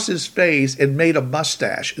across his face and made a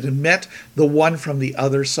mustache. It met the one from the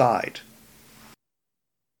other side.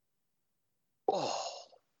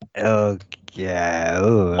 Oh, yeah.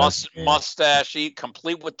 Mustache,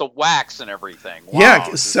 complete with the wax and everything. Wow.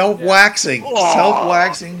 Yeah, self-waxing. Yeah.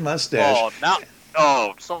 Self-waxing mustache.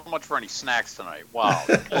 So much for any snacks tonight.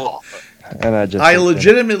 Wow. And I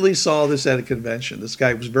legitimately saw this at a convention. This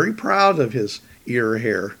guy was very proud of his ear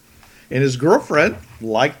hair, and his girlfriend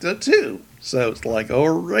liked it too. So it's like,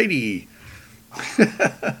 alrighty.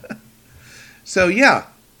 So yeah,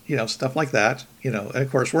 stuff like that. And of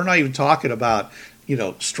course, we're not even talking about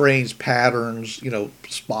strange patterns,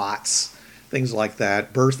 spots, things like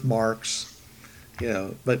that, birthmarks,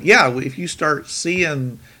 But yeah, if you start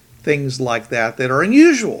seeing things like that are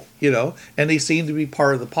unusual, and they seem to be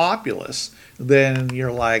part of the populace, then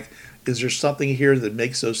you're like, is there something here that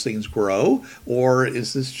makes those things grow? Or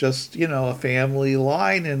is this just, a family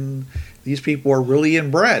line and these people are really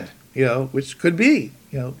inbred, which could be,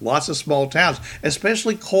 lots of small towns,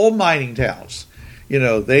 especially coal mining towns.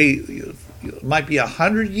 It might be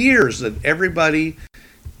 100 years that everybody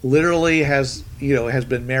literally has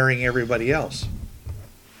been marrying everybody else.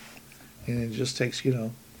 And it just takes,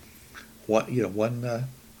 one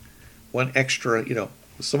extra,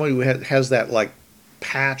 somebody who has that like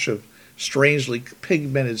patch of strangely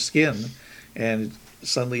pigmented skin, and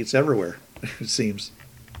suddenly it's everywhere. It seems.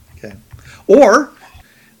 Okay, or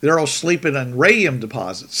they're all sleeping on radium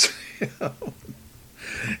deposits,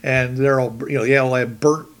 and they're all they'll have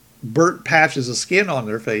burnt patches of skin on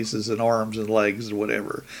their faces and arms and legs and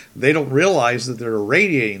whatever. They don't realize that they're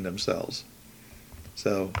irradiating themselves.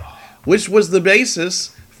 So, which was the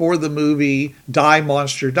basis for the movie Die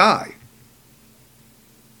Monster Die.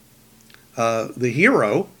 The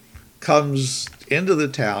hero comes into the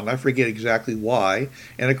town. I forget exactly why.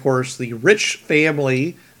 And of course, the rich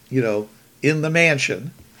family, in the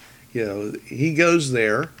mansion, he goes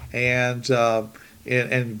there, and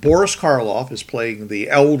Boris Karloff is playing the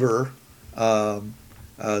elder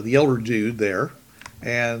dude there,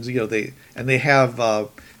 and they have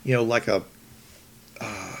like a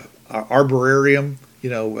arboreum,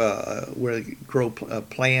 where they grow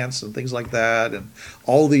plants and things like that, and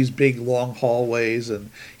all these big long hallways. And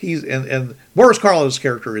and Boris Karloff's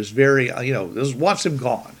character is very, wants him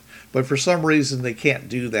gone, but for some reason they can't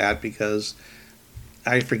do that because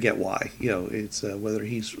I forget why. It's whether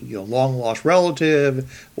he's long lost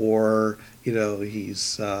relative, or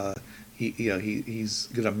he's he's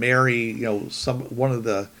gonna marry one of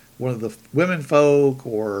the women folk,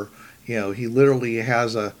 or he literally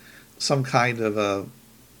has some kind of a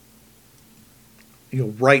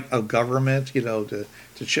right of government to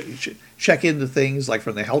check into things like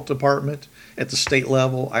from the health department at the state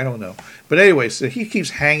level. I don't know, but anyway, so he keeps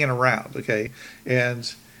hanging around. Okay,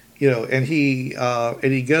 and and he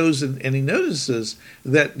goes and he notices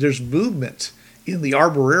that there's movement in the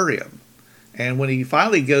arboretum. And when he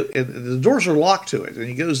finally goes, the doors are locked to it, and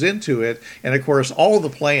he goes into it, and of course all the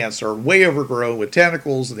plants are way overgrown with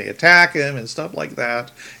tentacles, and they attack him and stuff like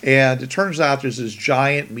that. And it turns out there's this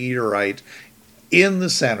giant meteorite in the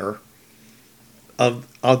center of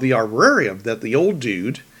the arboretum that the old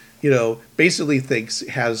dude, basically thinks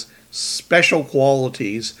has special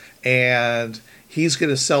qualities, and he's going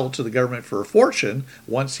to sell it to the government for a fortune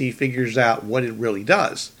once he figures out what it really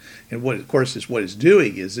does. And what, of course, is what it's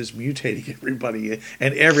doing is it's mutating everybody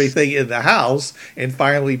and everything in the house. And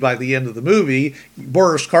finally, by the end of the movie,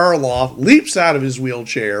 Boris Karloff leaps out of his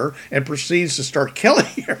wheelchair and proceeds to start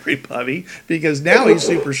killing everybody because now he's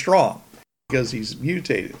super strong because he's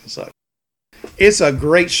mutated and such. It's a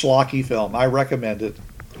great schlocky film. I recommend it.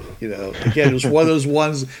 You know, again, it was one of those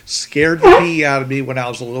ones scared the pee out of me when I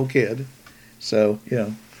was a little kid. So,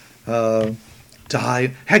 you know,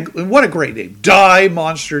 Die. What a great name. Die,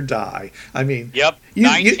 Monster, Die. I mean, yep,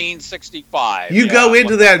 1965. You go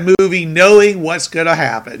into that movie knowing what's going to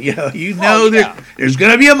happen. You know, there's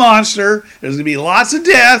going to be a monster. There's going to be lots of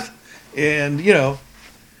death. And, you know.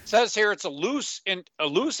 It says here it's a loose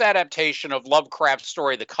adaptation of Lovecraft's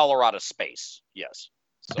story, The Color Out of Space. Yes.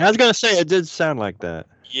 So. I was going to say, it did sound like that.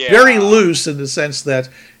 Yeah. Very loose in the sense that,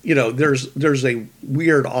 you know, there's a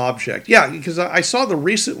weird object. Yeah, because I saw the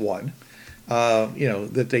recent one, you know,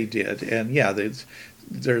 that they did. And, yeah,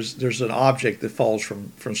 there's an object that falls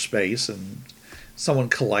from space and someone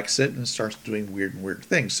collects it and starts doing weird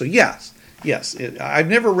things. So, yes. I've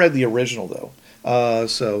never read the original, though.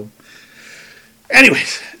 So,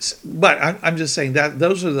 anyways, but I'm just saying that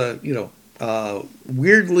those are the, you know,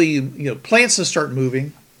 weirdly, you know, plants that start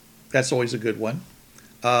moving. That's always a good one.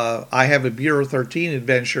 I have a Bureau 13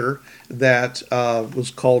 adventure that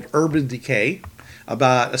was called Urban Decay,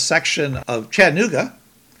 about a section of Chattanooga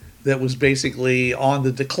that was basically on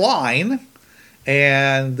the decline,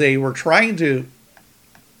 and they were trying to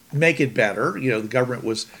make it better. You know, the government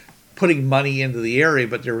was putting money into the area,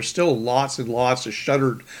 but there were still lots and lots of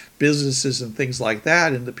shuttered businesses and things like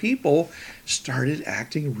that, and the people started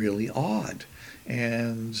acting really odd.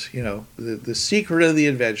 And, you know, the secret of the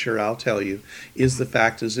adventure, I'll tell you, is the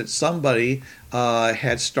fact is that somebody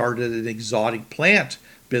had started an exotic plant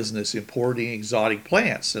business, importing exotic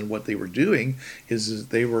plants. And what they were doing is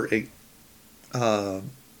they were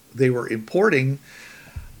importing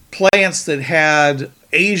plants that had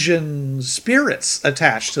Asian spirits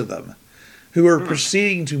attached to them, who are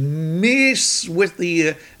proceeding to mess with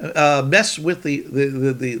the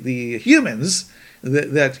humans.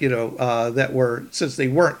 That you know that were, since they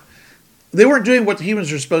weren't doing what the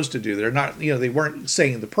humans are supposed to do. They're not, you know, they weren't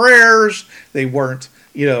saying the prayers. They weren't,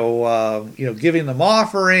 you know, giving them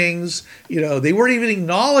offerings. You know, they weren't even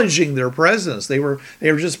acknowledging their presence. They were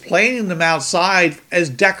just planting them outside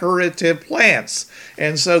as decorative plants.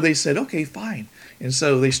 And so they said, okay, fine. And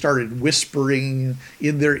so they started whispering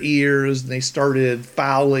in their ears, and they started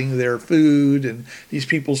fouling their food, and these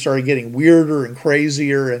people started getting weirder and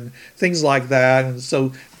crazier and things like that. And so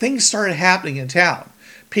things started happening in town.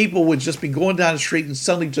 People would just be going down the street and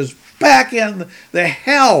suddenly just back in the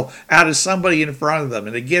hell out of somebody in front of them.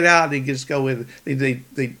 And they get out and they just go in,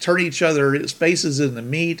 they turn each other's faces into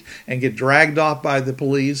meat and get dragged off by the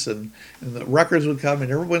police, and the records would come,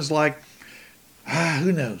 and everyone's like,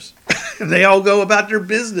 who knows? And they all go about their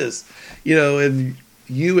business, you know. And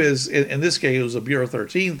you, as in this case, it was a Bureau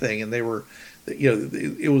 13 thing, and they were, you know,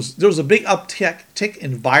 there was a big uptick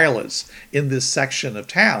in violence in this section of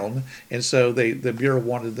town, and so the Bureau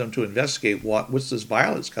wanted them to investigate what's this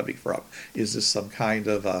violence coming from. Is this some kind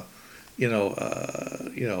of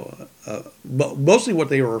mostly what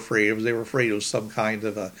they were afraid of it was some kind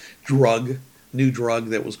of a new drug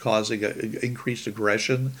that was causing increased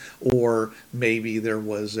aggression, or maybe there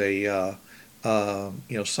was a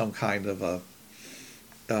some kind of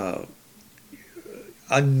a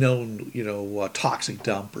unknown toxic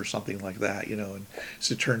dump or something like that, and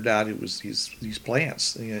so it turned out it was these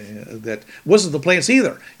plants that wasn't the plants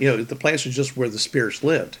either. The plants were just where the spirits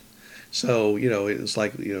lived. So it was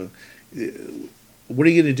like what are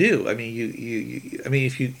you going to do? I mean,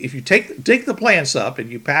 if you take the plants up and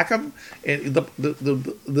you pack them, and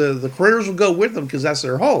the critters will go with them because that's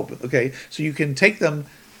their home. Okay, so you can take them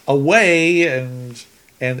away and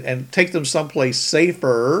take them someplace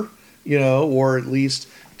safer, or at least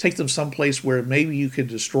take them someplace where maybe you can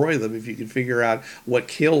destroy them if you can figure out what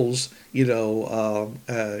kills,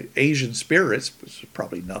 Asian spirits, which is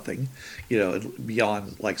probably nothing,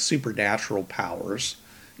 beyond like supernatural powers,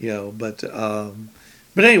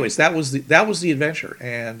 But anyways, that was the adventure,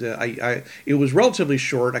 and it was relatively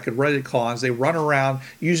short. I could run it at cons. They run around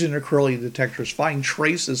using their Crowley detectors, find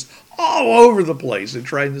traces all over the place, and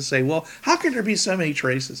trying to say, well, how can there be so many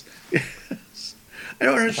traces? I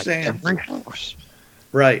don't understand. Like every house.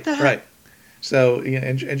 Right. So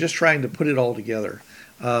and just trying to put it all together.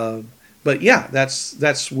 But yeah,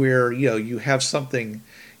 that's where you have something.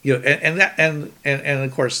 And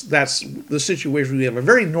of course that's the situation where you have a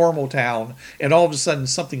very normal town, and all of a sudden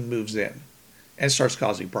something moves in and starts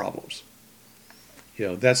causing problems.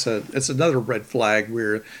 That's another red flag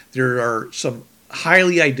where there are some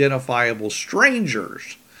highly identifiable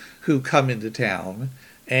strangers who come into town,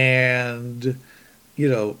 and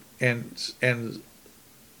and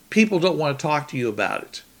people don't want to talk to you about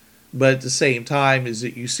it. But at the same time, is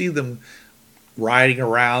that you see them riding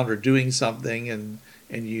around or doing something, and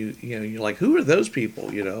you're like, who are those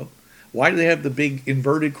people? Why do they have the big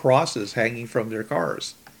inverted crosses hanging from their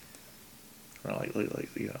cars? Like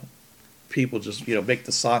people just make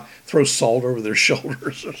the sign, throw salt over their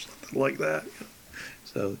shoulders or something like that.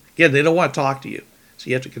 So again, they don't want to talk to you, so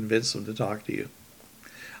you have to convince them to talk to you.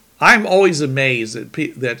 I'm always amazed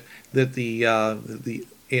that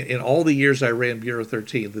in all the years I ran Bureau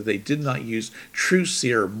 13 that they did not use truth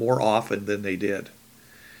serum more often than they did.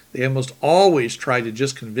 They almost always tried to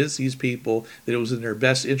just convince these people that it was in their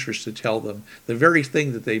best interest to tell them the very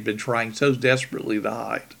thing that they've been trying so desperately to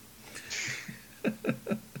hide.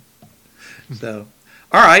 So,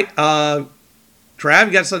 all right, Trav,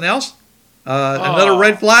 you got something else? Another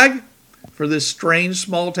red flag for this strange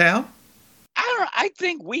small town? I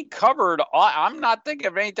think we covered. I'm not thinking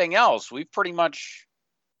of anything else. We've pretty much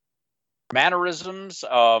mannerisms.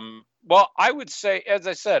 Well, I would say, as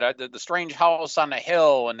I said, the strange house on the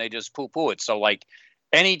hill, and they just poo-poo it. So, like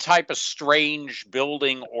any type of strange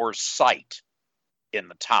building or site in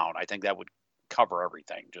the town, I think that would cover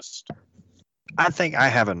everything. I think I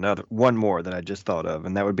have one more that I just thought of,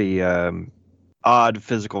 and that would be odd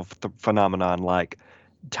physical phenomenon like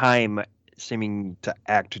time seeming to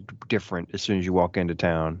act different as soon as you walk into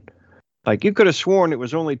town. Like you could have sworn it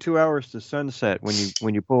was only 2 hours to sunset when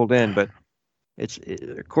you pulled in, but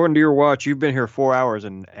according to your watch, you've been here 4 hours,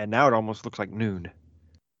 and now it almost looks like noon.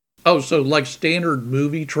 Oh, so like standard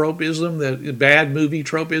movie tropism, that bad movie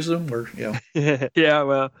tropism, or yeah,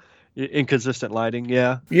 well, inconsistent lighting,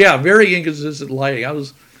 yeah, very inconsistent lighting. I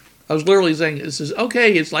was literally saying, this is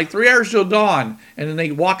okay. It's like 3 hours till dawn, and then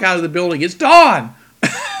they walk out of the building. It's dawn.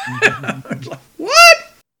 It's like, what?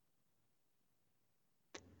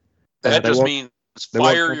 That just means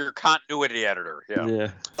fire your continuity editor. Yeah.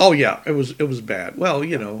 Oh yeah, it was bad. Well,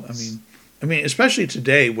 I mean, especially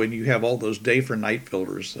today when you have all those day for night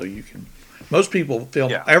filters, so you can. Most people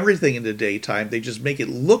film everything in the daytime. They just make it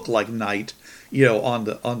look like night, on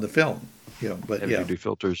the film. But you do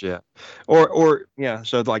filters, or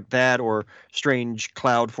so like that, or strange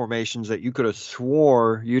cloud formations that you could have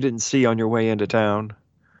swore you didn't see on your way into town,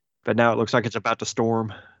 but now it looks like it's about to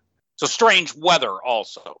storm. So strange weather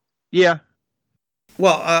also. Yeah.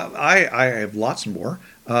 Well, I have lots more.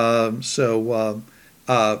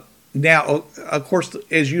 Now, of course,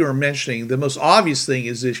 as you were mentioning, the most obvious thing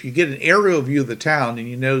is if you get an aerial view of the town and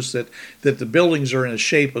you notice that the buildings are in the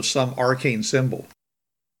shape of some arcane symbol.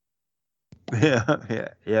 Yeah.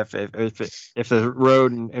 If the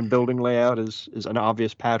road and building layout is an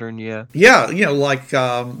obvious pattern, yeah. Yeah, like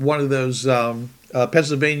one of those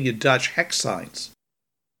Pennsylvania Dutch hex signs.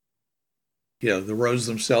 The roads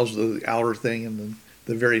themselves, the outer thing, and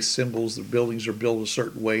the various symbols. The buildings are built a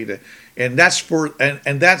certain way and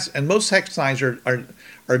most hex signs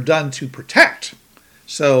are done to protect.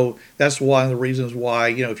 So that's one of the reasons why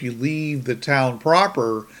if you leave the town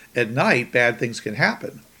proper at night, bad things can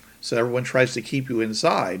happen. So everyone tries to keep you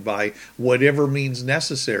inside by whatever means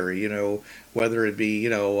necessary. Whether it be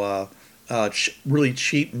really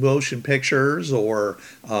cheap motion pictures or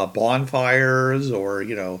bonfires or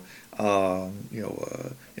an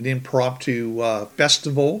impromptu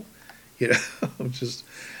festival, just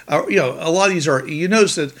a lot of these are. You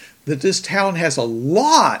notice that this town has a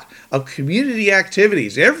lot of community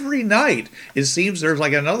activities every night. It seems there's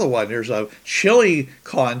like another one. There's a chili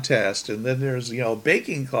contest, and then there's a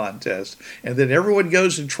baking contest, and then everyone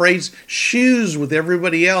goes and trades shoes with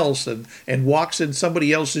everybody else, and walks in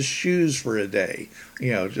somebody else's shoes for a day.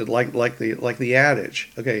 Just like the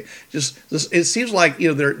adage. Okay, just it seems like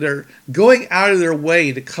they're going out of their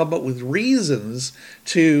way to come up with reasons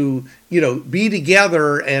to be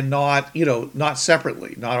together and not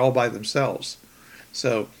separately, not all by themselves.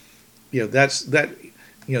 So that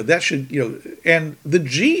should and the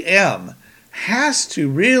GM has to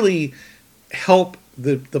really help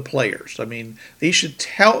the players. I mean, they should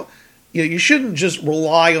tell. You shouldn't just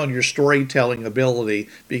rely on your storytelling ability,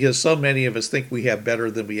 because so many of us think we have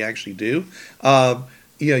better than we actually do.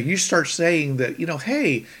 You start saying that,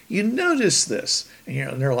 hey, you noticed this,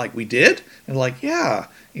 and they're like, we did, and like, yeah,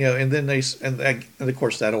 and then and of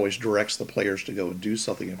course that always directs the players to go and do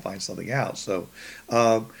something and find something out. So,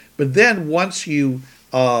 but then once you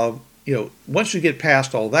get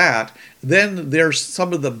past all that, then there's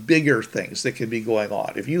some of the bigger things that can be going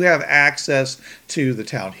on. If you have access to the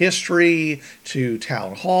town history, to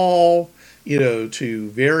town hall, to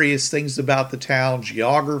various things about the town,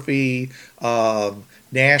 geography,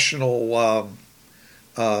 national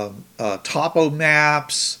topo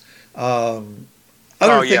maps, other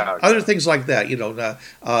things like that,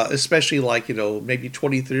 especially like, maybe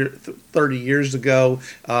 20, 30 years ago,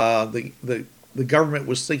 the government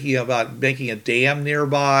was thinking about making a dam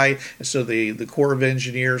nearby, and so the Corps of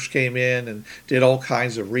Engineers came in and did all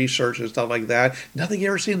kinds of research and stuff like that. Nothing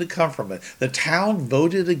ever seemed to come from it. The town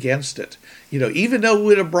voted against it, even though it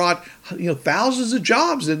would have brought thousands of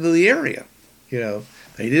jobs into the area.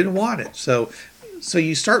 They didn't want it. So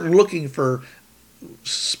you start looking for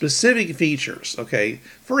specific features. Okay,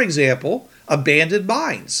 for example, abandoned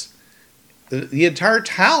mines. The entire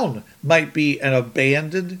town might be an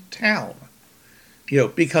abandoned town.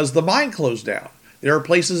 Because the mine closed down. There are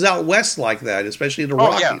places out west like that, especially in the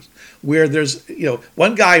Rockies, where there's,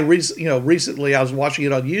 one guy, recently I was watching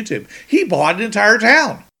it on YouTube. He bought an entire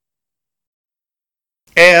town,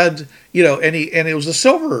 and it was a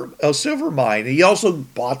silver mine. He also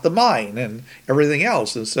bought the mine and everything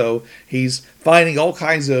else, and so he's finding all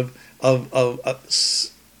kinds of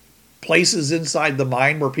places inside the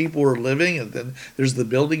mine where people are living, and then there's the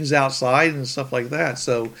buildings outside and stuff like that.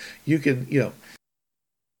 So you can,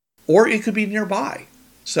 or it could be nearby.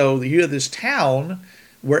 So you have this town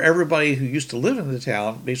where everybody who used to live in the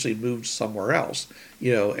town basically moved somewhere else.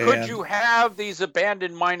 Could you have these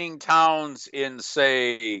abandoned mining towns in,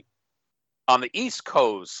 say, on the East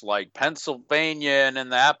Coast, like Pennsylvania and in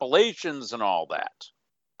the Appalachians and all that?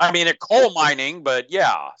 I mean, coal mining, but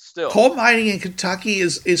yeah, still. Coal mining in Kentucky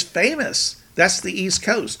is famous. That's the East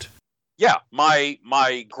Coast. Yeah,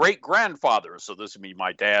 my great-grandfather, so this would be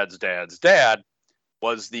my dad's dad,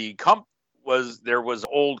 was there was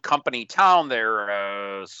old company town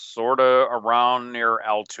there, sort of around near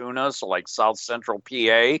Altoona, so like South Central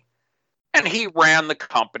PA, and he ran the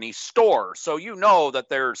company store. So that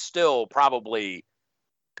there's still probably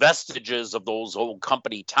vestiges of those old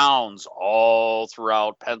company towns all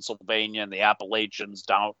throughout Pennsylvania and the Appalachians,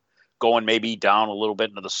 going maybe down a little bit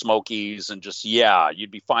into the Smokies, and just, you'd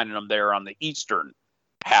be finding them there on the eastern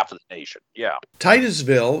half of the nation. Yeah.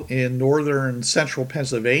 Titusville in northern central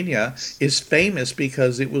Pennsylvania is famous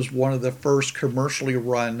because it was one of the first commercially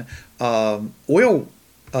run oil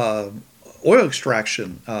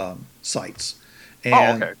extraction sites.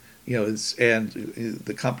 And, and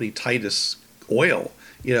the company Titus Oil,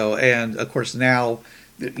 and of course now,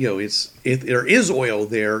 if there is oil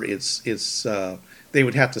there, it's they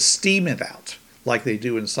would have to steam it out, like they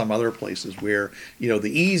do in some other places where, the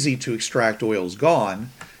easy to extract oil is gone,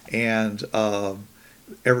 and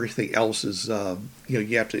everything else is,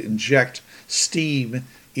 you have to inject steam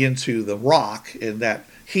into the rock, and that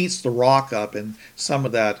heats the rock up, and some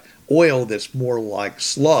of that oil that's more like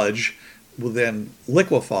sludge will then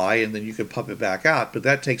liquefy, and then you can pump it back out. But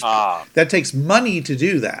that takes money to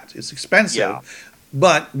do that. It's expensive. Yeah.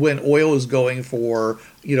 But when oil is going for,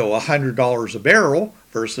 $100 a barrel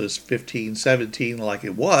versus 15, 17 like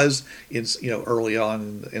it was in, early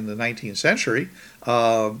on in the 19th century,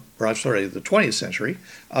 the 20th century,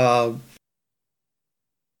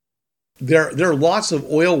 there are lots of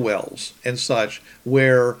oil wells and such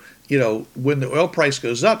where, when the oil price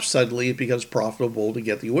goes up, suddenly it becomes profitable to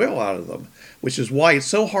get the oil out of them, which is why it's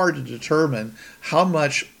so hard to determine how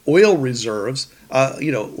much oil reserves,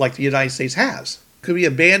 like the United States has. Could be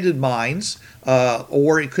abandoned mines,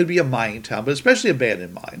 or it could be a mining town, but especially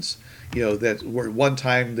abandoned mines. That where one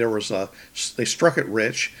time they struck it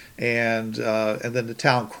rich, and then the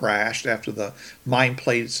town crashed after the mine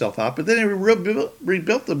played itself out. But then they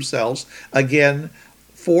rebuilt themselves again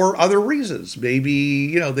for other reasons.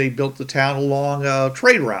 Maybe they built the town along a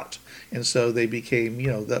trade route, and so they became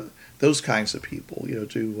those kinds of people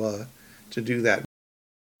to do that.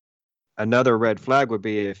 Another red flag would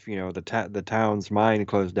be if the town's mine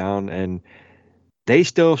closed down and they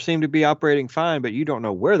still seem to be operating fine, but you don't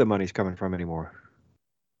know where the money's coming from anymore.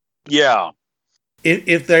 Yeah,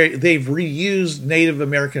 if they've reused Native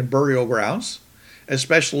American burial grounds,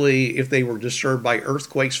 especially if they were disturbed by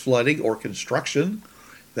earthquakes, flooding, or construction,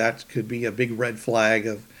 that could be a big red flag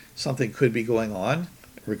of something could be going on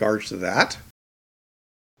in regards to that.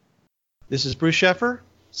 This is Bruce Sheffer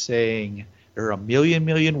saying there are a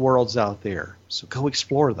million worlds out there, so go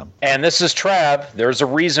explore them. And this is Trav. There's a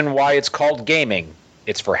reason why it's called gaming.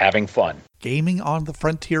 It's for having fun. Gaming on the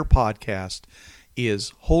Frontier podcast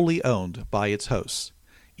is wholly owned by its hosts.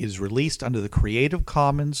 It is released under the Creative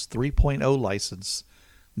Commons 3.0 license.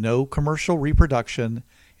 No commercial reproduction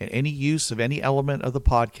and any use of any element of the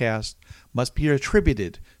podcast must be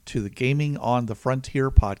attributed to the Gaming on the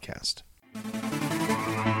Frontier podcast.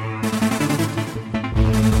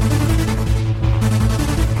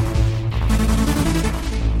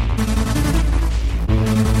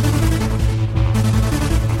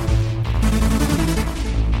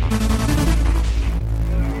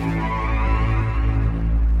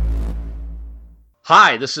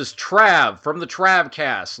 Hi, this is Trav from the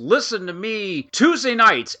Travcast. Listen to me Tuesday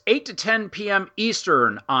nights, 8 to 10 p.m.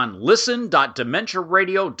 Eastern on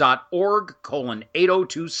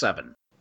listen.dementiaradio.org:8027.